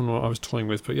 but this one I was toying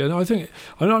with. But yeah, I think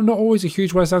I'm not always a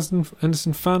huge Wes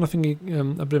Anderson fan. I think he a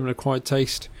bit of an acquired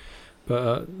taste,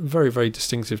 but very, very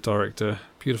distinctive director,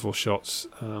 beautiful shots,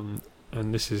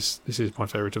 and this is my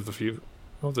favourite of the few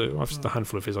of the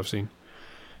handful of his I've seen.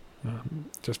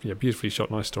 Just beautifully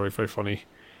shot, nice story, very funny.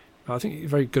 I think he's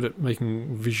very good at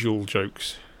making visual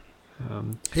jokes.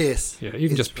 Yes. Yeah,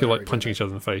 even just pure like punching each other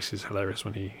in the face is hilarious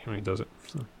when he does it.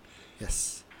 So.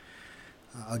 Yes,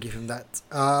 I'll give him that.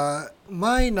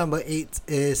 My number 8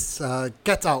 is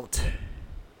Get Out,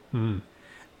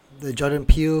 the Jordan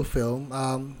Peele film,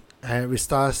 and it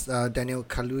stars Daniel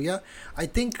Kaluuya. I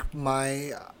think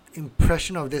my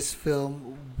impression of this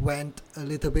film went a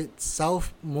little bit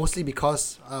south, mostly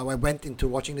because I went into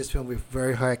watching this film with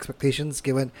very high expectations,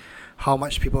 given how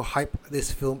much people hype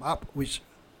this film up, which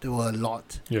there were a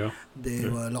lot. Yeah. There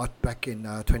were a lot back in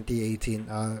 2018,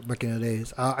 back in the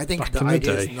days. I think back the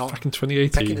idea is not... Back in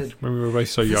 2018, when we were both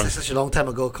so young. This is such a long time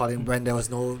ago, Colin, when there was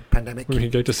no pandemic. When we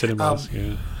could go to cinemas,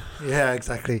 Yeah,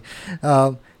 exactly.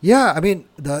 I mean,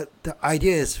 the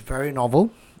idea is very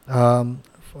novel.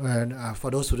 And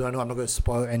for those who don't know, I'm not going to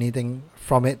spoil anything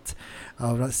from it.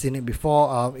 I've not seen it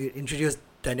before. It introduced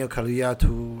Daniel Kaluuya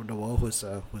to the world, who's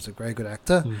a very good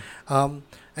actor.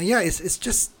 And yeah, it's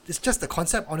just the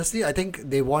concept. Honestly, I think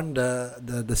they won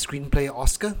the screenplay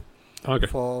Oscar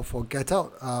for Get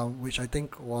Out, which I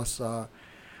think was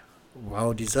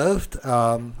well deserved.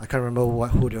 I can't remember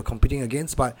who they were competing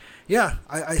against, but yeah,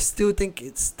 I still think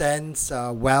it stands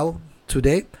well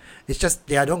today. It's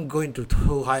just I don't go into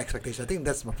too high expectations. I think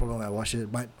that's my problem when I watch it,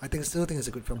 but I still think it's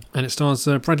a good film. And it stars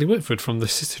Bradley Whitford from The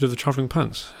Sisterhood of the Travelling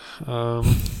Pants.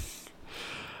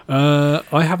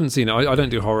 I haven't seen it. I don't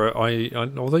do horror.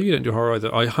 Although you don't do horror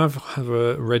either, I have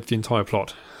read the entire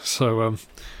plot. So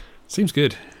seems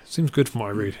good. Seems good from what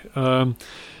I read.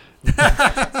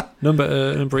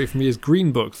 Number 8 for me is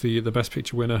Green Book, the Best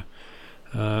Picture winner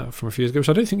from a few years ago, which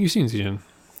I don't think you've seen, Zian.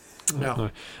 No.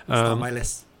 It's not on my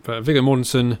list. But Viggo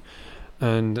Mortensen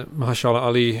and Mahershala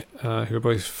Ali, who are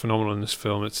both phenomenal in this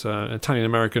film. It's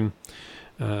Italian-American,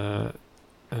 and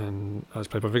it's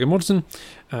played by Viggo Mortensen,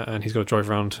 and he's got to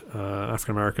drive around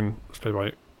African-American, it's played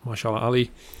by Mahershala Ali,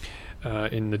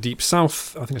 in the Deep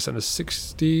South. I think it's set in the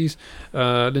 60s.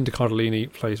 Linda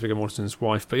Cardellini plays Viggo Mortensen's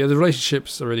wife. But yeah, the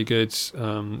relationships are really good.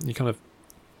 You kind of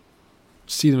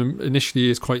see them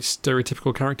initially as quite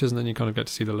stereotypical characters, and then you kind of get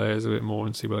to see the layers a bit more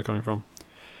and see where they're coming from.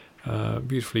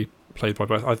 Beautifully played by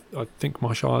both. I think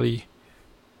Mahershala Ali,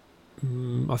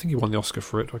 I think he won the Oscar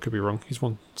for it. I could be wrong. He's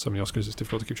won so many Oscars, it's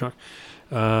difficult to keep track.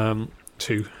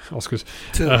 2 Oscars.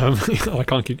 2. I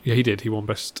can't keep... Yeah, he did. He won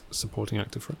Best Supporting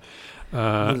Actor for it.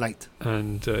 Moonlight.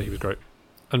 And he was great.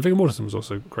 And Viggo Mortensen was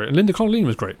also great. And Linda Cardellini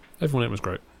was great. Everyone in it was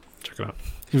great. Check it out.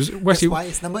 That's why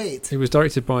it's number 8. It was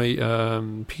directed by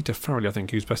Peter Farrelly, I think,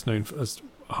 who's best known as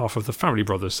half of the Farrelly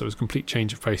brothers. So it was a complete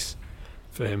change of pace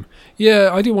for him. Yeah,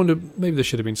 I do wonder, maybe this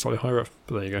should have been slightly higher up,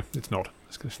 but there you go. It's not.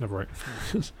 It's never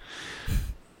right.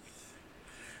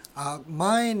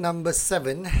 My number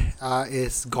 7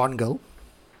 is Gone Girl.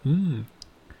 The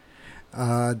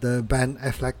Ben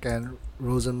Affleck and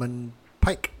Rosamund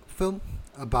Pike film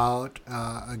about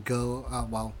a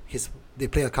girl. They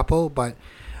play a couple, but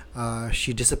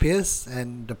she disappears,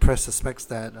 and the press suspects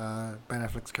that Ben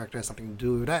Affleck's character has something to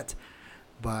do with that.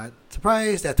 But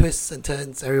surprise, there are twists and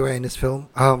turns everywhere in this film.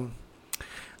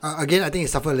 Again, I think it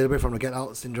suffered a little bit from the Get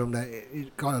Out syndrome, that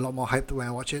it got a lot more hyped when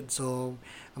I watched it, so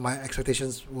my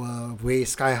expectations were way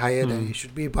sky higher than it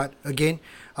should be. But again,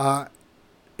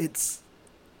 it's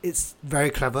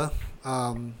very clever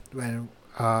when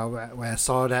where I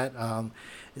saw that.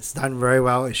 It's done very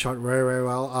well. It's shot very, very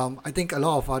well. I think a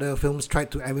lot of other films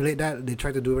tried to emulate that. They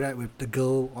tried to do that with The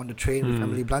Girl on the Train with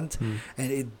Emily Blunt,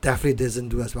 and it definitely doesn't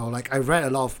do as well. Like, I read a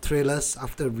lot of trailers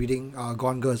after reading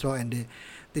Gone Girl as well, and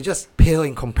they just pale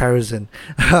in comparison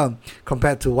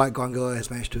compared to what Gone Girl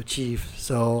has managed to achieve.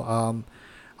 So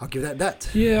I'll give that.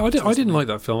 Yeah, I didn't like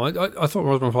that film. I thought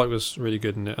Rosamund Pike was really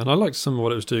good in it, and I liked some of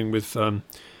what it was doing with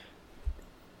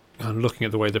looking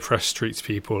at the way the press treats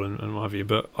people and what have you.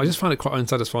 But I just found it quite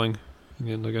unsatisfying in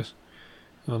the end, I guess.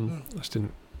 I just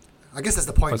didn't. I guess that's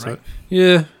the point, right?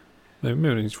 Yeah, maybe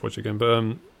I need to watch it again.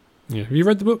 But yeah, have you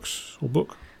read the books or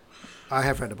book? I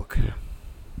have read the book. Yeah.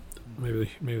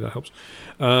 Maybe that helps.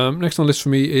 Next on the list for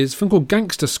me is a film called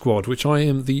Gangster Squad, which I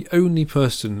am the only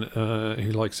person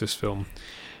who likes this film.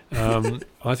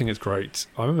 I think it's great.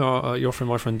 I remember your friend,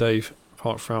 my friend Dave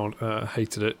Parkfrown,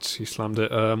 hated it. He slammed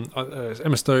it.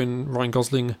 Emma Stone, Ryan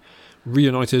Gosling,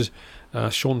 reunited.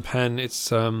 Sean Penn. It's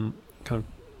kind of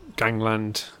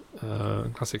gangland,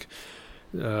 classic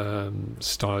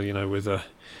style, with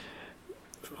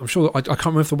I'm sure I can't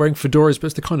remember if they're wearing fedoras, but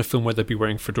it's the kind of film where they'd be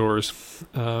wearing fedoras.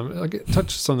 It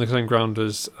touches on the same ground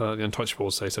as The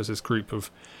Untouchables, say. So there's this group of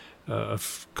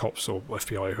cops or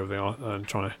FBI, whoever they are,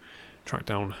 trying to track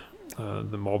down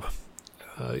the mob.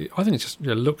 I think it just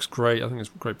looks great. I think it's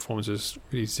great performances,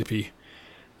 really zippy,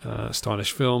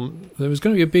 stylish film. There was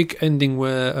going to be a big ending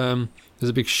where there's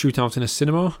a big shootout in a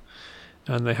cinema,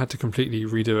 and they had to completely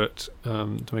redo it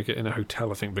to make it in a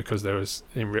hotel, I think, because there was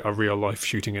a real life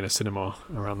shooting in a cinema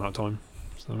around that time.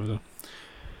 So there was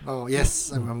oh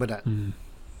yes, I remember that.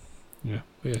 Yeah,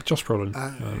 but yeah, Josh Brolin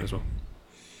as well.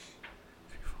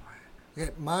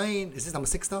 Okay, mine is this number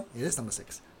 6 now? It is number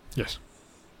 6. Yes.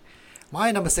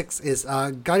 My number 6 is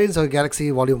Guardians of the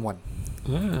Galaxy Volume 1.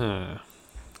 Ah.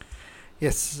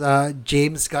 Yes,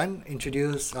 James Gunn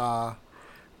introduced 5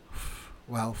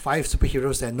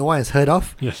 superheroes that no one has heard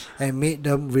of, yes, and made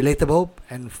them relatable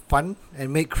and fun,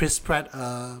 and made Chris Pratt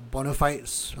a bona fide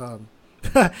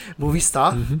movie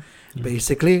star,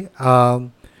 basically.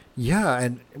 And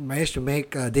managed to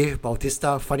make Dave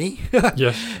Bautista funny.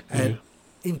 Yes. And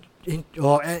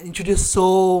introduce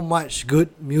so much good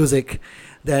music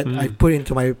that I put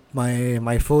into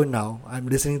my phone now. I'm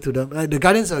listening to them. The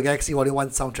Guardians of the Galaxy Volume 1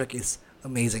 soundtrack is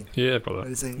amazing. Yeah, brother.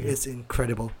 It's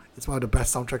incredible. It's one of the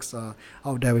best soundtracks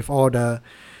out there, with all the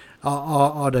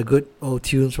good old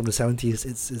tunes from the 70s.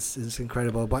 It's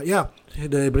incredible. But yeah,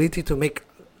 the ability to make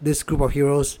this group of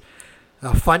heroes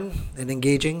fun and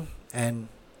engaging and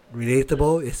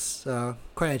relatable is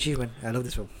quite an achievement. I love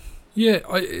this film. Yeah,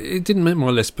 it didn't make my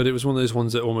list, but it was one of those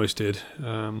ones that almost did.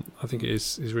 I think it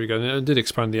is really good. And it did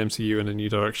expand the MCU in a new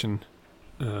direction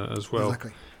as well.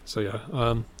 Exactly. So yeah,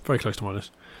 very close to my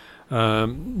list.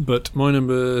 But my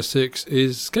number 6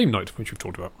 is Game Night, which we've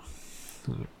talked about.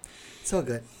 So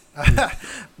good.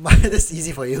 That's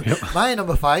easy for you. Yep. My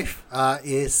number 5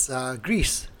 is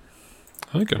Grease.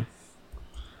 Okay.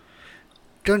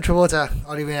 John Travolta,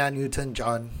 Olivia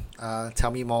Newton-John.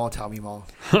 Tell me more.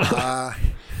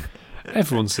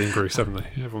 Everyone's seen Grease, haven't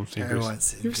they? Everyone's seen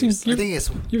Grease. You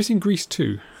ever seen Grease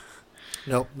 2?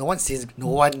 No, no one sees. No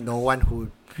one who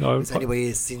is anyway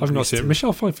has seen. I've not Grease seen it. 2.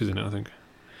 Michelle Pfeiffer's in it, I think.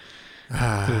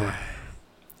 Anyway.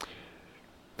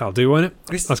 That'll do, won't it?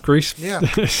 Grease. That's Grease. Yeah,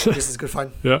 this is good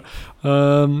fun. Yeah.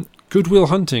 Good Will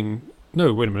Hunting.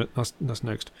 No, wait a minute. That's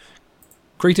next.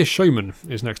 Greatest Showman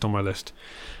is next on my list.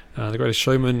 The Greatest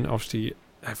Showman, obviously,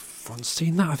 everyone's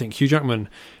seen that, I think. Hugh Jackman,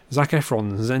 Zac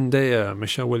Efron, Zendaya,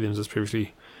 Michelle Williams, as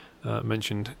previously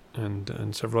mentioned,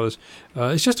 and several others.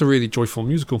 It's just a really joyful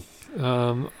musical.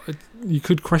 You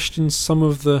could question some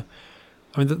of the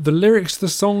lyrics to the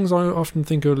songs. I often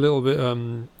think are a little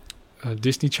bit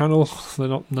Disney Channel. They're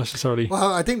not necessarily.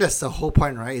 Well, I think that's the whole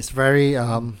point, right? It's very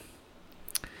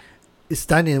it's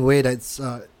done in a way that's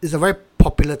it's a very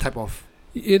popular type of.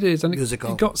 It is, and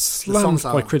musical. It got slammed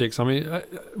by critics. I mean,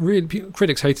 really,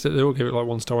 critics hated it. They all gave it like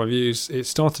 1-star reviews. It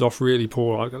started off really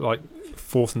poor, like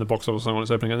 4th in the box office on its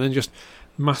opening, and then just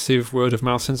massive word of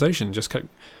mouth sensation. Just kept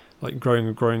like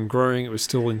growing. It was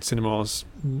still in cinemas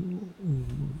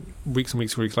weeks and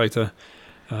weeks later.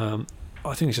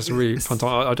 I think it's just a really fun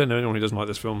time. I don't know anyone who doesn't like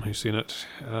this film who's seen it.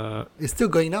 It's still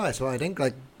going now as well. I think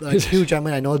like Hugh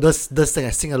Jackman, I know does thing.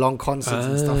 I sing along concerts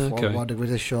and stuff for The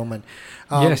Greatest Showman.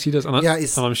 Yes, he does, and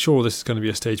I'm sure this is going to be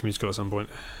a stage musical at some point.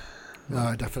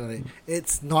 Definitely.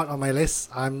 It's not on my list.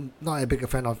 I'm not a big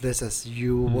fan of this as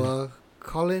you were,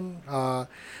 Colin. I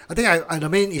think the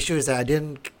main issue is that I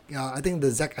didn't. I think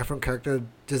the Zac Efron character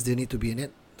just didn't need to be in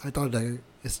it. I thought that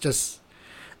it's just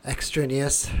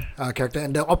extraneous character,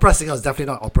 and the opera singer is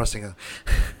definitely not opera singer.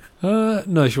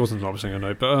 No, she wasn't an opera singer,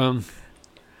 no. But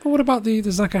But what about the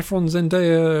Zac Efron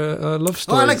Zendaya love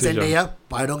story? Oh, I like Zendaya,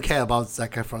 but I don't care about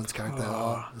Zac Efron's character at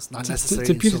all. It's not necessary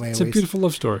in so many ways. It's a beautiful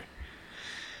love story.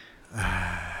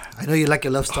 I know you like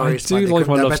your love stories. I do like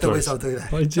my love stories.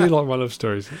 I do like my love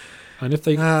stories. And if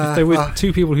they were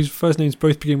two people whose first names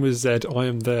both begin with Z, I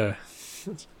am there.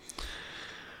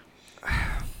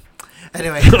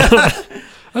 Anyway.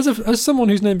 As someone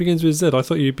whose name begins with Z, I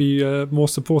thought you'd be more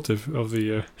supportive of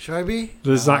the... Should I be?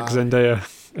 The Zac Zendaya.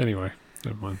 Anyway,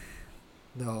 never mind.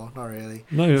 No, not really.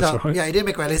 No, that's right. Yeah, it didn't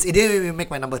make my list. It didn't even make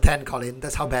my number 10, Colin.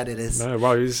 That's how bad it is. No,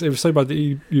 wow, it was so bad that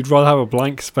you'd rather have a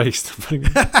blank space than...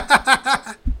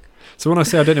 So when I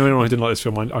say I don't know anyone who didn't like this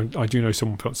film, I do know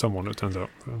someone, it turns out.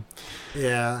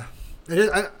 Yeah.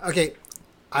 Okay,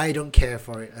 I don't care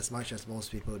for it as much as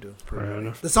most people do. Fair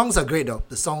enough. The songs are great, though.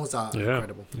 The songs are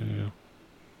incredible.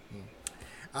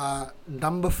 Yeah.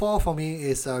 Number 4 for me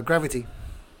is Gravity.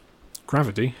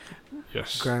 Gravity?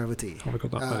 Yes. Gravity. Oh, I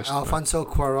got that list. Alfonso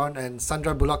Cuarón and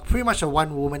Sandra Bullock. Pretty much a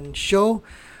one-woman show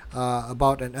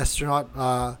about an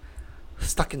astronaut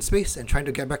stuck in space and trying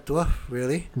to get back to Earth,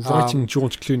 really. Writing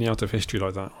George Clooney out of history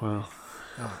like that. Wow.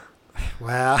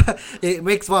 Well, it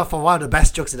makes one of the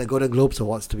best jokes in the Golden Globes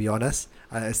Awards, to be honest.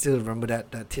 I still remember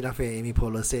that Tina Fey and Amy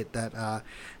Poehler said that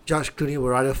George Clooney would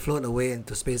rather float away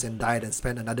into space and die than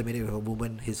spend another minute with a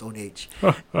woman his own age.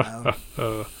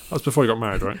 That's before he got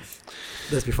married, right?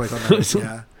 That's before he got married,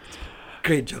 yeah.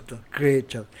 Great joke, though. Great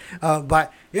joke.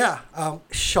 But, yeah,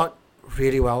 shot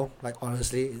really well. Like,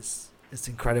 honestly, it's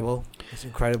incredible. It's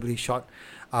incredibly shot.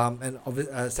 And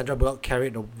Sandra Bullock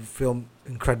carried the film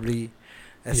incredibly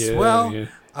as well. Yeah.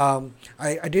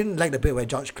 I didn't like the bit where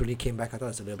George Clooney came back. I thought it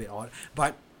was a little bit odd.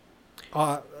 But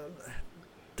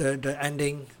the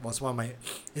ending was one of my...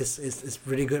 It's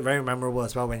really good, very memorable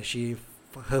as well when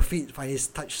her feet finally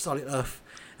touched solid earth.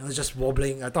 It was just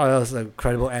wobbling. I thought it was an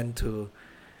incredible end to...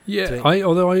 Yeah,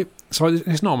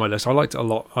 it's not on my list. I liked it a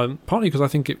lot. Partly because I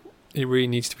think it really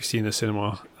needs to be seen in the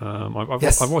cinema.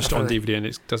 I've watched it on DVD and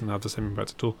it doesn't have the same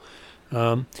impact at all.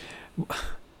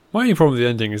 My only problem with the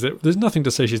ending is that there's nothing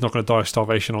to say she's not going to die of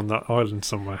starvation on that island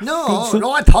somewhere. No, no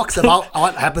one talks about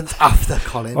what happens after,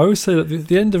 Colin. I always say that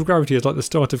the end of Gravity is like the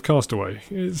start of Castaway.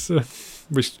 It's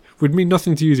which would mean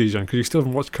nothing to you, Zijan, because you still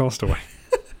haven't watched Castaway.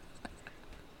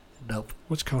 Nope.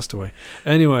 Watch Castaway.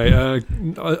 Anyway,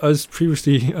 as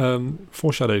previously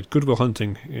foreshadowed, Good Will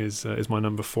Hunting is my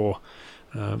number 4.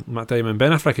 Matt Damon,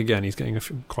 Ben Affleck again. He's getting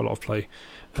quite a lot of play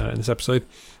in this episode,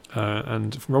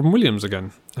 and Robin Williams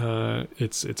again.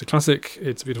 It's a classic.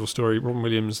 It's a beautiful story. Robin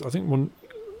Williams, I think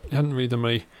he hadn't really done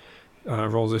many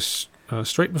roles this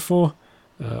straight before.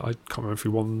 I can't remember if he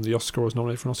won the Oscar or was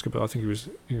nominated for an Oscar, but I think he was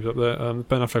up there.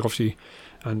 Ben Affleck obviously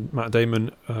and Matt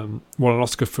Damon won an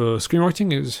Oscar for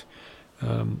screenwriting. It was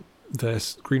their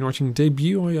screenwriting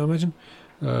debut, I imagine.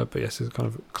 But yes, it's a kind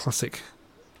of classic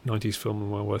 90s film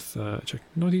and well worth checking.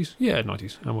 90s? Yeah,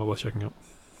 90s, and well worth checking out.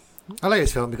 I like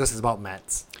this film because it's about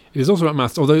maths. It is also about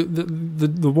maths, although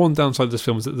the one downside of this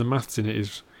film is that the maths in it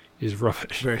is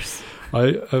rubbish.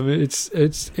 I mean, it's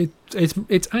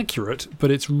accurate,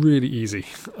 but it's really easy.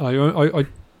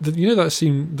 You know that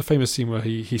scene, the famous scene where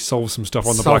he solves some stuff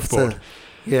on the blackboard.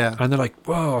 Yeah. And they're like,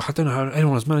 "Whoa, I don't know how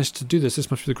anyone has managed to do this. This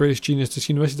must be the greatest genius this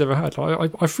university's ever had."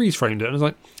 I freeze framed it, and I was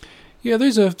like, "Yeah,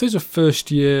 those are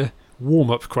first year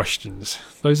warm-up questions.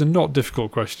 Those are not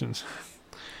difficult questions."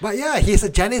 But yeah, he's a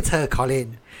janitor,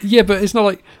 Colin. Yeah, but it's not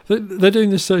like they're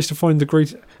doing this search to find the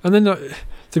great, and then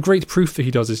the great proof that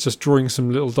he does is just drawing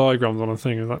some little diagrams on a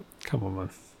thing. And like, come on, man,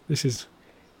 this is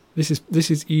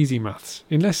easy maths.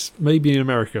 Unless maybe in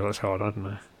America that's hard. I don't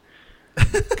know.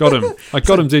 Got him. I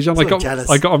got him, Dijon. I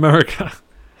got America.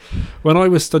 When I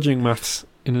was studying maths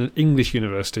in an English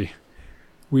university,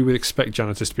 we would expect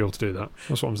janitors to be able to do that.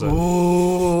 That's what I'm saying.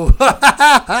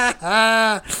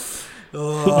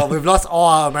 Oh, we've lost all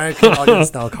our American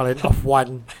audience now, Colin, of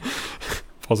one.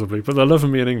 Possibly, but they're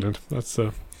loving me in England. That's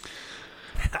Third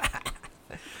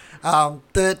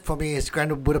for me is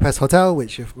Grand Budapest Hotel,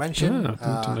 which you've mentioned. Yeah,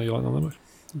 I didn't know you like that much.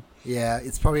 Yeah,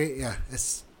 it's probably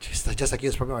it's just like you.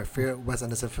 It's probably my favorite Wes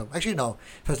Anderson film. Actually, no,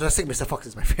 Fantastic Mr. Fox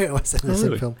is my favorite Wes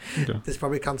Anderson film. Okay. This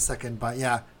probably comes second, but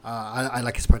yeah, I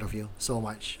like his point of view so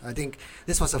much. I think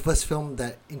this was the first film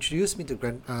that introduced me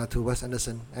to Wes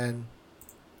Anderson, and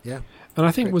yeah. And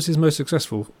I think it was his most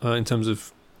successful in terms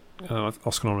of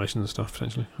Oscar nominations and stuff,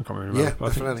 potentially. I can't remember. Yeah,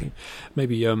 definitely. I think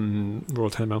maybe Royal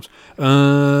Tenenbaums.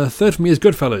 Third for me is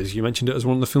Goodfellas. You mentioned it as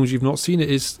one of the films you've not seen. It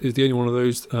is the only one of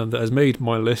those that has made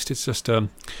my list. It's just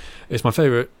it's my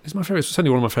favourite. It's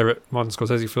certainly one of my favourite Martin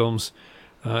Scorsese films.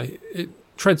 It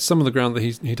treads some of the ground that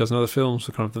he does in other films,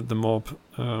 so kind of the mob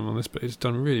on this, but it's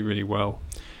done really, really well.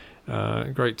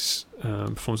 Great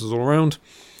performances all around.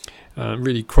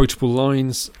 Really quotable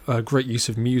lines, great use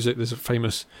of music. There's a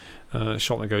famous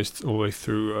shot that goes all the way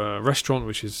through a restaurant,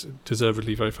 which is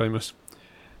deservedly very famous.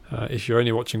 If you're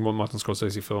only watching one Martin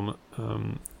Scorsese film,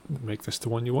 make this the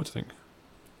one you want to think.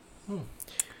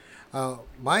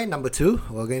 My number 2,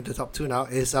 we're going to top 2 now,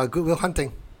 is Good Will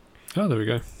Hunting. Oh, there we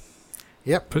go.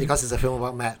 Yep, because it's a film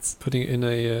about Mats. Putting it in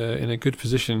a good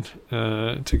position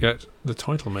to get the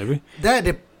title, maybe. That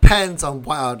depends on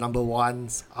what our number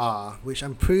 1s are, which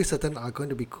I'm pretty certain are going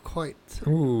to be quite...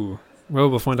 Ooh. Well,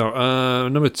 we'll find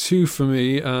out. Number 2 for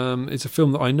me is a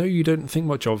film that I know you don't think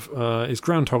much of. Is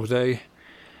Groundhog Day.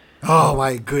 Oh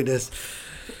my goodness.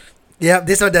 Yeah,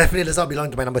 this one definitely does not belong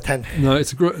to my number 10. No,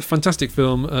 it's a fantastic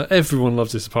film. Everyone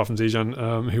loves this apart from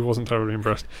Zijan, who wasn't terribly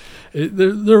impressed.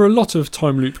 There are a lot of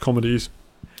time loop comedies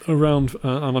around,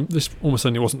 and this almost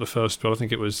certainly wasn't the first, but I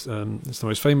think it's the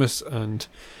most famous and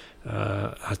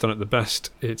has done it the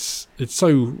best. It's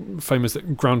so famous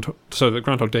that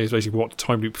Groundhog Day is basically what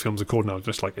time loop films are called now,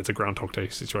 just like it's a Groundhog Day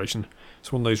situation.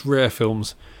 It's one of those rare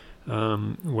films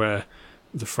where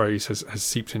the phrase has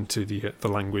seeped into the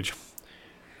language.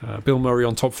 Bill Murray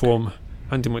on top form.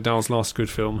 Andy McDowell's last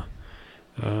good film.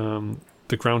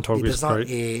 The Groundhog is great. It does not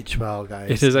age well,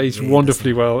 guys. It has aged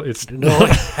wonderfully well. No,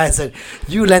 it hasn't.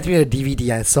 You lent me a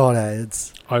DVD. I saw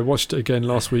that. I watched it again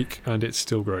last week, and it's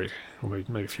still great. Or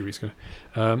maybe a few weeks ago.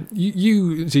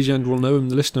 You Zijan, will know, and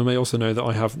the listener may also know that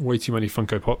I have way too many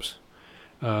Funko Pops.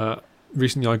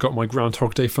 Recently, I got my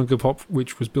Groundhog Day Funko Pop,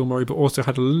 which was Bill Murray, but also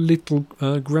had a little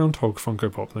groundhog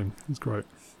Funko Pop thing. It's great.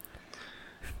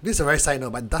 This is a very side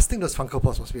note, but dusting those Funko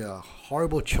Pops must be a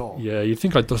horrible chore. Yeah, you'd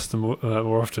think I'd dust them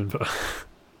more often, but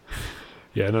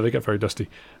yeah, no, they get very dusty.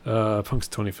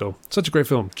 Punxsutawney Phil. Such a great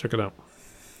film. Check it out.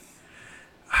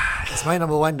 Is my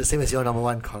number 1 the same as your number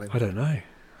 1, Colin? I don't know.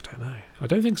 I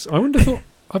don't think so. I wouldn't have thought...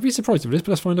 I'd be surprised if it is, but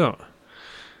let's find out.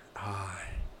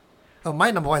 Oh,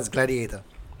 my number 1 is Gladiator.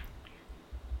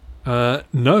 No,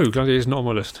 Gladiator is not on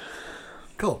my list.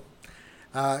 Cool.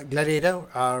 Gladiator,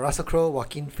 Russell Crowe,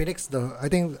 Joaquin Phoenix. I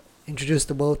think introduced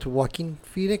the world to Joaquin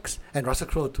Phoenix and Russell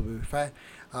Crowe, to be fair.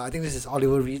 I think this is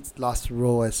Oliver Reed's last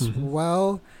role as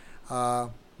well.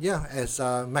 As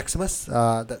Maximus.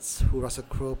 That's who Russell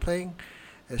Crowe playing.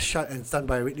 It's shot and done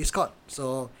by Ridley Scott.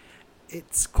 So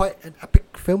it's quite an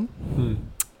epic film.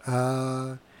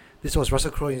 This was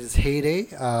Russell Crowe in his heyday.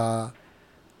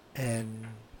 And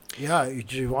yeah,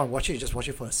 you want to watch it, you just watch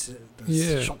it for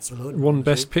the shots alone. Won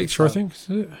Best Picture, I think. Is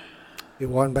it? It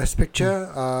won Best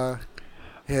Picture.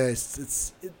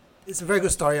 It's a very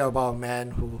good story about a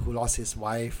man who lost his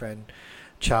wife and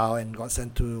child and got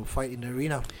sent to fight in the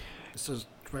arena. It's a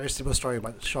very simple story,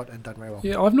 but shot and done very well.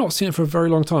 Yeah, I've not seen it for a very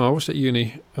long time. I watched it at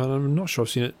uni, and I'm not sure I've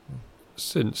seen it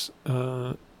since.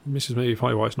 Mrs. Maybe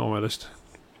probably why it's not on my list.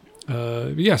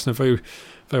 But yes, no, very,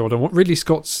 very well done. Ridley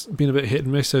Scott's been a bit hit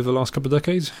and miss over the last couple of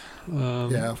decades.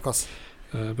 Yeah, of course.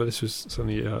 But this was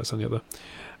certainly up there.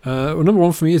 Number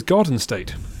 1 for me is Garden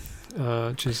State,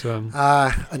 which is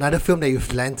another film that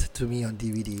you've lent to me on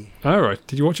DVD. All right,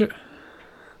 did you watch it?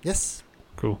 Yes.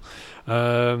 Cool.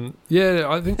 I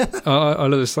think I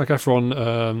love this. Zac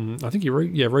Efron. I think he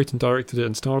wrote and directed it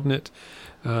and starred in it.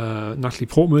 Natalie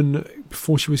Portman,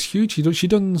 before she was huge, she'd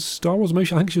done Star Wars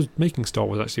motion. I think she was making Star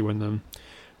Wars actually when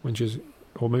she was,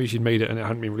 or maybe she'd made it and it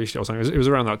hadn't been released yet or something. It was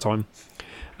around that time.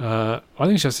 I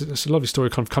think it's a lovely story,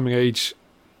 kind of coming age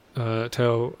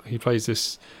tale. He plays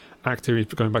this actor. He's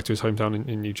going back to his hometown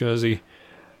in New Jersey.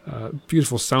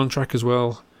 Beautiful soundtrack as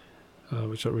well,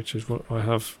 which is what I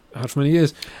have had for many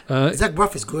years. Zach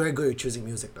Braff is very good at choosing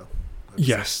music, though.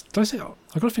 Yes, did I say?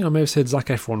 I got a thing I may have said Zac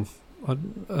Efron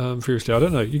previously. I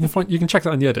don't know. You can check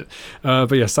that in the edit.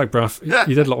 But yes, Zach Braff.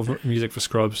 He did a lot of music for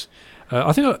Scrubs.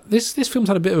 I think this film's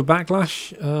had a bit of a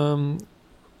backlash.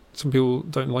 Some people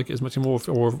don't like it as much anymore,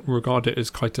 or regard it as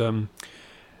quite I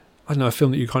don't know, a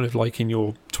film that you kind of like in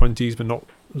your 20s but not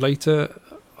later.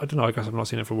 I don't know, I guess I've not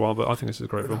seen it for a while, but I think this is a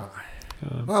great film.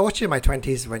 Well, I watched it in my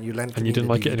 20s when you lent and you didn't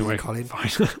like it anyway, Colin.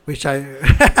 Fine. which I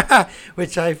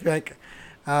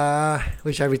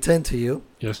returned to you.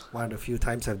 Yes. One of the few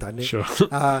times I've done it. Sure.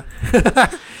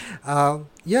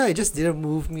 It just didn't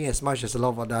move me as much as a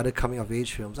lot of the other coming of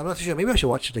age films. I'm not too sure. Maybe I should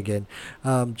watch it again,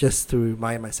 just to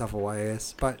remind myself of what it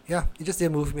is. But yeah, it just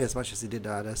didn't move me as much as it did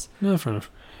the others. No, fair enough.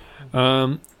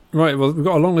 Right, well, we've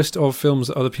got a long list of films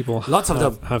that other people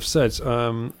have said.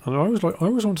 And I always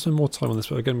want to spend more time on this,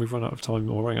 but again, we've run out of time,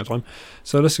 or running out of time.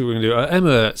 So let's see what we can do.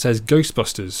 Emma says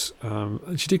Ghostbusters.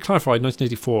 She did clarify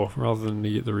 1984 rather than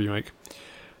the remake,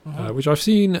 which I've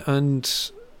seen,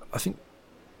 and I think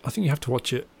you have to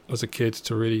watch it as a kid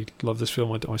to really love this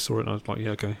film. I saw it and I was like,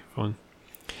 yeah, okay, fine.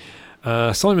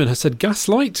 Simon has said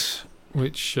Gaslight.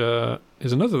 which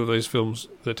is another of those films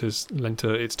that has lent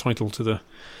its title to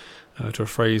a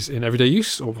phrase in everyday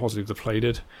use, or possibly the play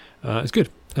did. It's good.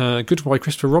 Good by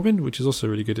Christopher Robin, which is also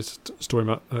really good. It's a story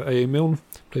about A.A. Milne,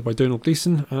 played by Donald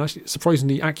Gleeson, and actually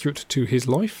surprisingly accurate to his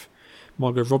life.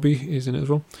 Margot Robbie is in it as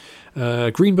well.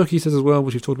 Green Book, he says as well,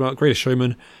 which we've talked about. Greatest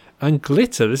Showman. And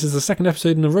Glitter. This is the second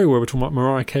episode in a row where we're talking about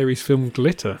Mariah Carey's film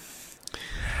Glitter.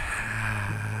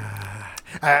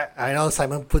 I know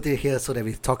Simon put it here so that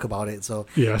we talk about it. So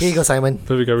yes. Here you go, Simon.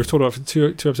 There we go. We've talked about it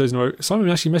for two episodes in a row. Simon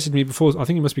actually messaged me before. I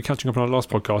think he must be catching up on our last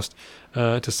podcast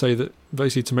to say that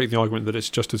basically to make the argument that it's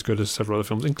just as good as several other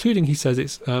films, including he says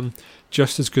it's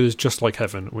just as good as Just Like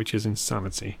Heaven, which is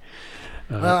insanity.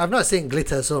 I'm not saying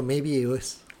Glitter, so maybe it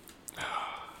was.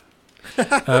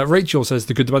 Rachel says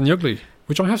The Good, the Bad and the Ugly,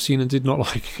 which I have seen and did not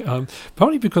like,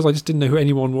 partly because I just didn't know who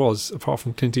anyone was apart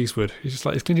from Clint Eastwood. It's just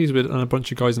like it's Clint Eastwood and a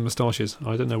bunch of guys in moustaches.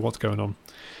 I don't know what's going on.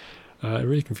 It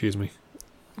really confused me.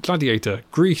 Gladiator,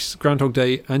 Grease, Groundhog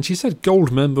Day, and she said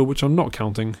Gold Member, which I'm not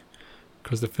counting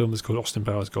because the film is called Austin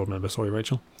Powers Gold Member. Sorry,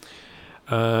 Rachel.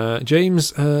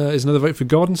 James is another vote for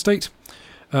Garden State.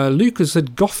 Luke has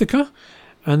said Gothica.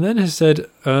 And then has said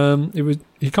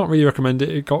he can't really recommend it.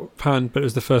 It got panned, but it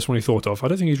was the first one he thought of. I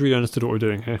don't think he's really understood what we're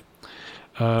doing here.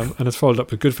 And has followed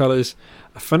up with Goodfellas.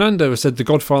 Fernando has said The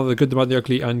Godfather, The Good, the Bad, the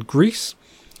Ugly, and Grease.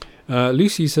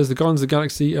 Lucy says The Guardians of the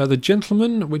Galaxy, The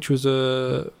Gentleman, which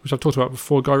I've talked about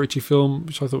before, Guy Ritchie film,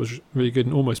 which I thought was really good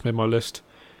and almost made my list.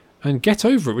 And Get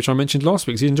Over It, which I mentioned last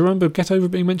week. Do you remember Get Over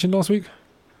It being mentioned last week?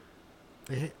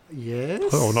 Yes.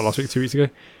 Oh, not last week, 2 weeks ago.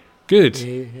 Good.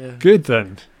 Yeah. Good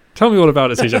then. Tell me all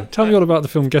about it, CJ. Tell me all about the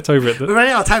film Get Over It. We're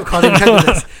running out of time, Colin. Tell me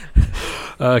this.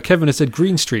 Kevin has said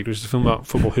Green Street, which is a film about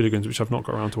football hooligans, which I've not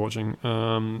got around to watching.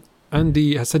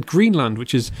 Andy has said Greenland,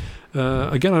 which is,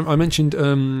 again, I mentioned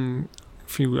a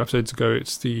few episodes ago,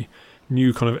 it's the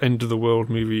new kind of end-of-the-world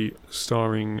movie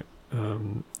starring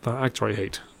that actor I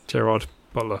hate, Gerard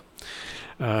Butler.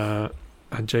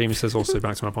 And James says also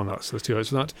backs him up on that, so there's 2 votes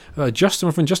for that. Justin,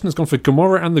 my friend Justin, has gone for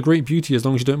Gomorrah and The Great Beauty, as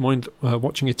long as you don't mind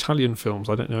watching Italian films.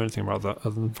 I don't know anything about that,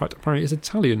 other than the fact apparently it's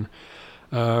Italian.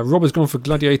 Rob has gone for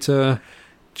Gladiator.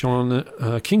 John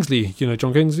Kingsley,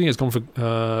 John Kingsley has gone for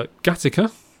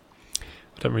Gattaca.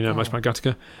 I don't really know much about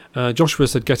Gattaca. Joshua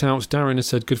said Get Out. Darren has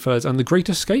said Goodfellas and The Great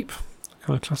Escape.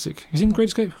 Kind of classic. You seen The Great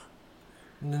Escape?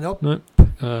 Nope. No.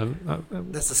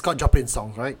 That's the Scott Joplin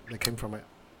song, right? That came from it.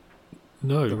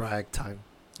 No. The Ragtime.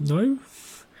 No?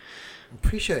 I'm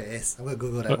pretty sure it is. I'm going to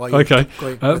Google that while you okay.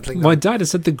 keep going. My dad has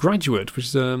said The Graduate, which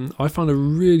is I found a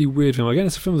really weird film. Again,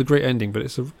 it's a film with a great ending, but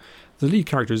the lead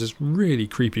character is this really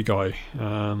creepy guy.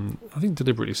 I think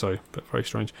deliberately so, but very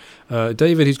strange.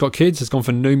 David, who's got kids, has gone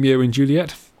for Romeo and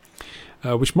Juliet,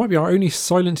 which might be our only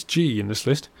silent G in this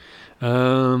list.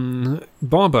 Barber,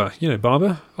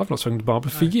 Barber? I've not spoken to Barber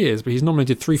for years, but he's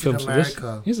nominated 3 films for this.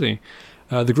 Isn't he?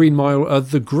 The Green Mile,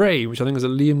 The Grey, which I think is a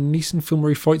Liam Neeson film where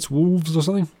he fights wolves or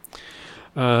something,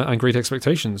 and Great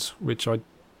Expectations, which I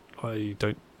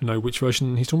don't know which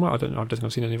version he's talking about. I don't think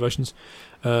I've seen any versions.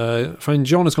 Friend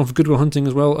John has gone for Good Will Hunting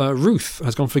as well. Ruth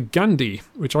has gone for Gandhi,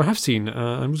 which I have seen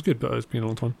and was good, but it's been a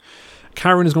long time.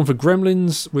 Karen has gone for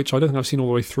Gremlins, which I don't think I've seen all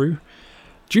the way through.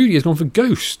 Judy has gone for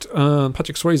Ghost,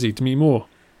 Patrick Swayze, Demi Moore.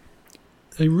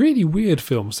 A really weird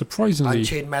film, surprisingly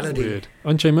Unchained Melody. weird.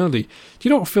 Unchained Melody. Do you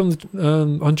know what film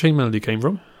Unchained Melody came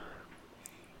from?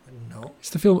 No. It's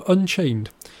the film Unchained.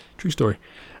 True story.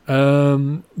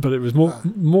 But it was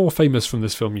more famous from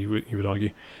this film, you would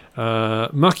argue.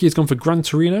 Maki has gone for Gran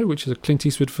Torino, which is a Clint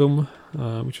Eastwood film,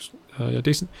 which is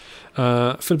decent.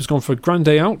 Philip has gone for Grand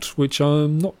Day Out, which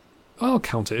I'll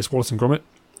count it. It's Wallace and Gromit.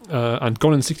 And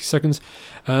Gone in 60 Seconds.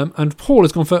 And Paul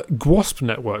has gone for GWASP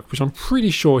Network, which I'm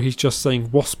pretty sure he's just saying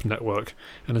WASP Network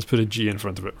and has put a G in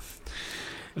front of it.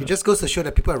 It just goes to show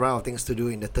that people around have things to do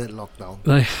in the third lockdown.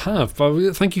 They have.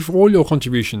 But thank you for all your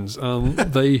contributions.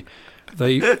 They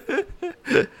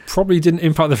probably didn't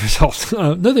impact the result.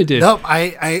 No, they did. No,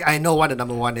 I know what the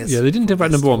number one is. Yeah, they didn't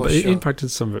impact number one, but it impacted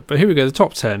some of it. But here we go, the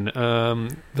top 10.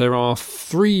 There are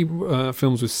 3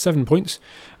 films with 7 points,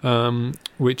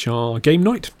 which are Game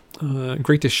Night,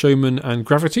 Greatest Showman, and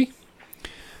Gravity.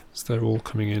 So they're all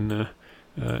coming in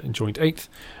joint 8th.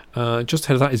 Just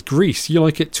ahead of that is Grease. You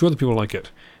like it, 2 other people like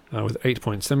it, with 8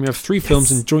 points. Then we have 3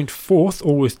 films in joint 4th,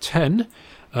 all with 10.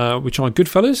 Which are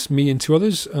Goodfellas, me and 2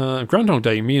 others, Groundhog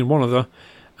Day, me and 1 other,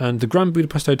 and The Grand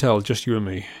Budapest Hotel, just you and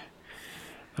me.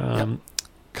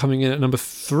 Coming in at number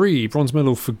 3, bronze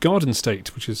medal for Garden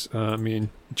State, which is me and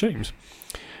James.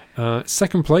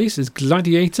 Second place is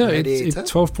Gladiator. It's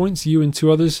 12 points, you and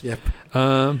 2 others. Yep.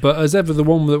 But as ever, the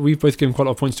one that we've both given quite a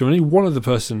lot of points to, only one other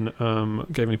person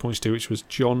gave any points to, which was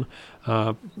John.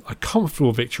 A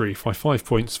comfortable victory by 5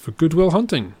 points for Good Will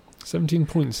Hunting. 17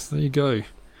 points. There you go.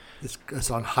 It's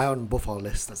on high on both our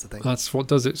lists. That's the thing. That's what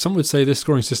does it. Some would say this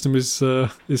scoring system is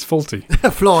faulty.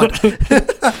 Flawed.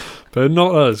 But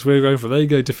not us. We're going for there you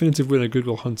go. Definitive winner, Good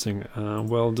Will Hunting.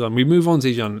 Well done. We move on,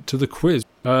 Zijan, to the quiz.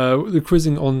 The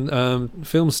quizzing on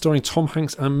films starring Tom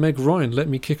Hanks and Meg Ryan. Let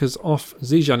me kick us off,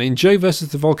 Zijan. In Joe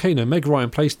versus the Volcano, Meg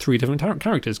Ryan plays 3 different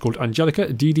characters called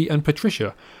Angelica, Dee Dee, and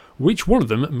Patricia. Which one of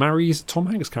them marries Tom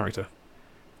Hanks' character?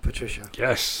 Patricia.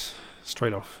 Yes.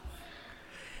 Straight off.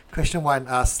 Question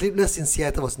 1. Sleepless in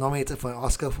Seattle was nominated for an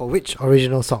Oscar for which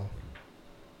original song?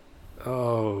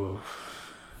 Oh.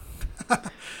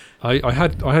 I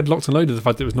had locked and loaded the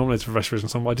fact that it was nominated for Best Original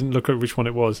Song, but I didn't look at which one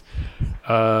it was.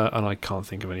 And I can't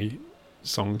think of any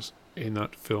songs in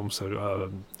that film, so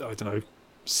I don't know.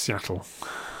 Seattle.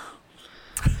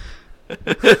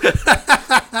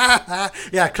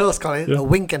 Yeah, close, Colin. Yeah. A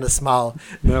wink and a smile.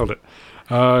 Nailed it.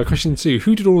 Question 2.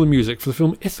 Who did all the music for the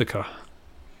film Ithaca?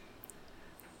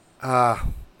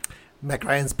 Meg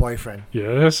Ryan's boyfriend.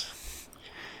 Yes.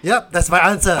 Yep, that's my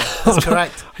answer. That's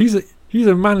correct. He's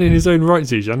a man in his own right,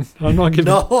 Zijan. I'm not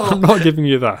giving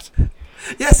you that.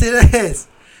 Yes, it is.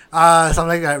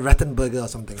 Something like Rattenberger or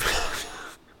something.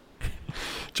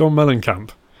 John Mellencamp.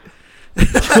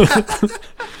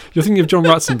 You're thinking of John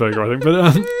Ratzenberger, I think, but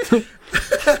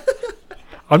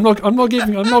I'm not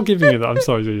giving you that. I'm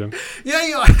sorry, Zijan. Yeah,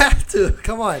 you have to.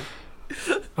 Come on.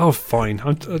 Oh, fine.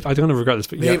 I don't want to regret this,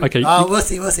 but yeah, okay. We'll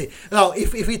see. No,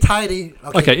 if we tie the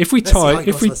okay, if we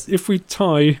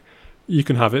tie, you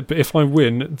can have it. But if I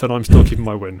win, then I'm still keeping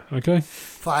my win. Okay.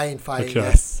 Fine. Okay.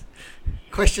 Yes.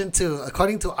 Question 2.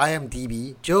 According to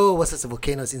IMDb, Joe vs. the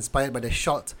Volcano is inspired by the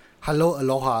short "Hello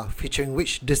Aloha" featuring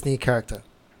which Disney character?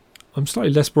 I'm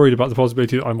slightly less worried about the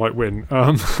possibility that I might win.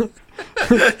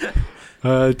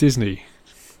 Disney.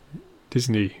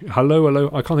 Hello.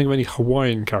 I can't think of any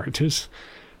Hawaiian characters.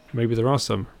 Maybe there are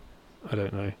some. I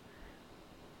don't know.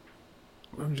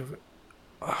 I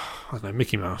don't know.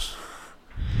 Mickey Mouse.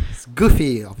 It's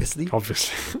Goofy, obviously.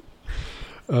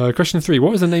 Question 3.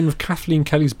 What is the name of Kathleen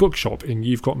Kelly's bookshop in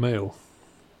You've Got Mail?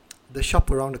 The shop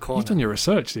around the corner. You've done your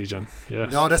research, Zijan. Yeah.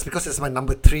 No, that's because it's my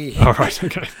number 3. Oh, right.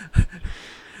 Okay.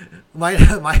 My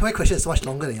question is much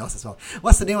longer than yours as well.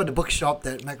 What's the name of the bookshop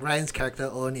that Meg Ryan's character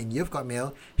owned in You've Got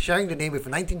Mail, sharing the name with a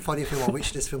 1940 film on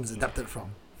which this film is adapted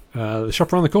from? The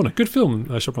Shop Around the Corner. Good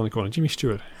film, Shop Around the Corner. Jimmy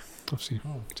Stewart. I've seen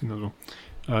that as well.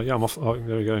 Yeah, I'm off. Oh,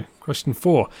 there we go. Question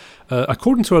 4.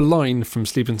 According to a line from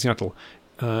Sleep in Seattle,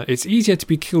 it's easier to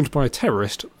be killed by a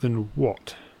terrorist than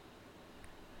what?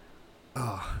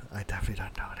 Oh, I definitely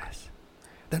don't know this.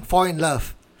 Then fall in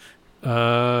love.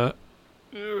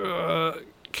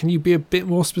 Can you be a bit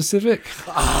more specific?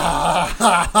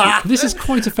 This is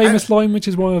quite a famous line, which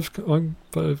is why I've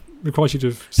required you to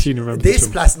have seen and remember this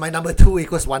plus my number 2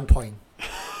 equals 1 point.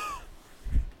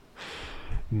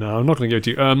 No, I'm not going to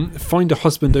give it to you. Find a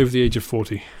husband over the age of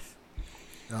 40.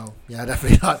 Oh, yeah,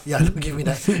 definitely not. Yeah, don't give me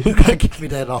that. You can't give me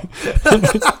that at all.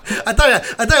 I thought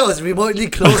it was remotely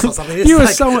close or something. I'd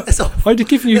have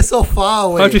given you. It's so far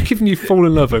away. I'd have given you Fall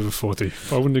in Love over 40.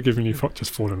 But I wouldn't have given you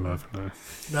just Fall in Love. No.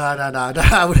 No.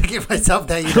 I wouldn't give myself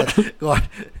that either. Go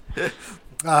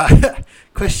on.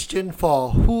 Question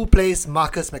 4. Who plays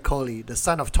Marcus Macaulay, the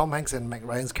son of Tom Hanks and Meg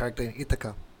Ryan's character in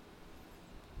Ithaca?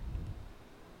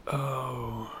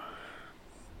 Oh,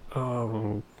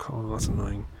 God, that's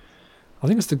annoying. I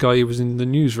think it's the guy who was in the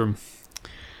newsroom.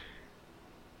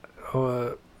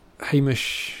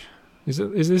 Hamish. Is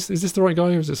this the right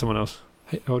guy, or is it someone else?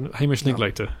 Hamish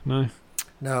Linklater? No.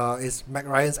 No, it's Meg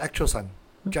Ryan's actual son,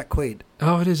 Jack Quaid.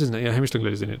 Oh, it is, isn't it? Yeah, Hamish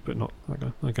Linklater's in it, but not that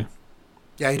guy. Okay.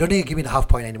 Yeah, you don't need to give me the half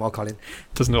point anymore, Colin.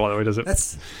 Doesn't look like that way, does it?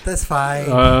 That's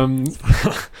fine.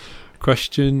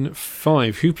 Question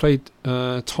 5. Who played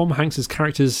Tom Hanks'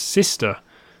 character's sister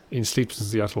in Sleepless in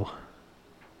Seattle?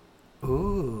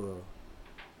 Ooh.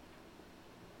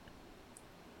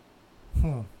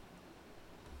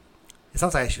 It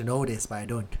sounds like I should know this, but I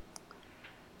don't.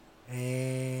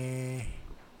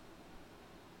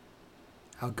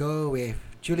 I'll go with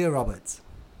Julia Roberts.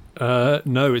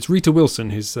 No, it's Rita Wilson,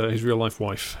 his real life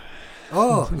wife.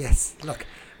 Oh yes, look,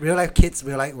 real life kids,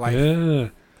 real life wife. Yeah.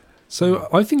 So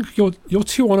I think you're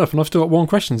 2-1 up, and I've still got 1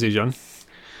 question, Zijan.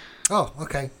 Oh,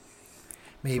 okay.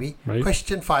 Maybe.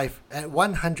 Question 5. At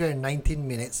 119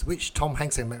 minutes, which Tom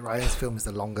Hanks and Meg Ryan's film is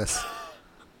the longest?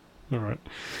 All right.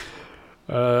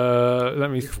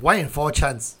 Let me. 1 in 4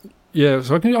 chance. Yeah,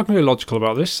 so I can be logical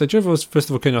about this. So Joe First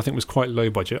Volcano, I think, was quite low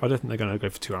budget. I don't think they're going to go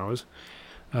for 2 hours.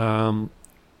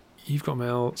 You've Got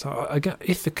Mail. So again,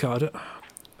 Ithaca.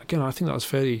 Again, I think that was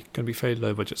going to be fairly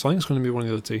low budget. So I think it's going to be one of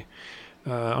the other two.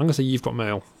 I'm going to say You've Got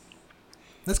Mail.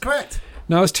 That's correct.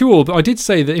 Now, it's 2-2, but I did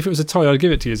say that if it was a tie, I'd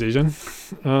give it to you, Zijan.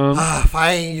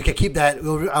 Fine, you can keep that.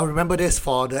 I'll remember this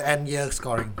for the end year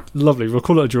scoring. Lovely. We'll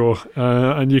call it a draw,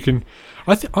 and you can.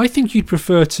 I think you'd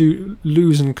prefer to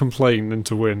lose and complain than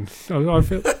to win. I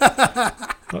feel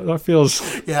that feels.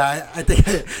 Yeah, I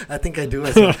think I do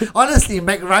as well. Honestly,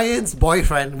 Meg Ryan's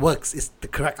boyfriend works is the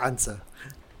correct answer.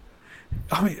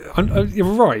 I mean,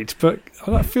 you're right, but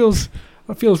that feels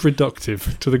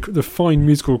reductive to the fine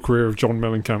musical career of John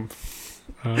Mellencamp.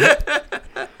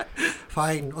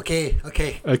 Fine, okay.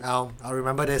 I'll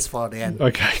remember this for the end.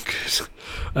 Okay, good.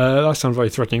 That sounds very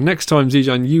threatening. Next time,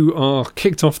 Zijan, you are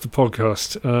kicked off the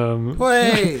podcast.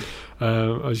 Way!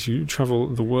 As you travel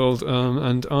the world,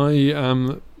 and I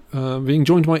am being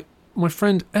joined by my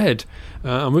friend Ed,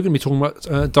 and we're going to be talking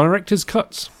about director's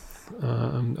cuts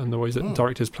and the ways that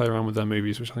directors play around with their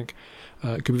movies, which I think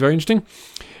could be very interesting.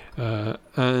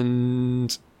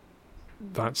 And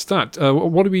that's that.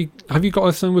 What do we? Have you got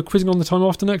a thing we're quizzing on the time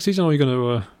after next season? Or are you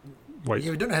going to wait?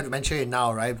 You don't have to mention it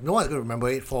now, right? No one's going to remember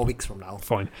it 4 weeks from now.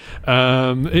 Fine.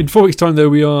 In 4 weeks' time, though,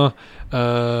 we're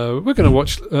going to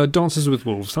watch Dances with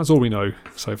Wolves. That's all we know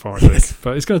so far, I think.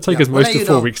 But it's going to take us most of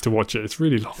 4 weeks to watch it. It's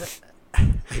really long.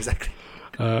 Exactly.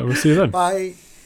 We'll see you then. Bye.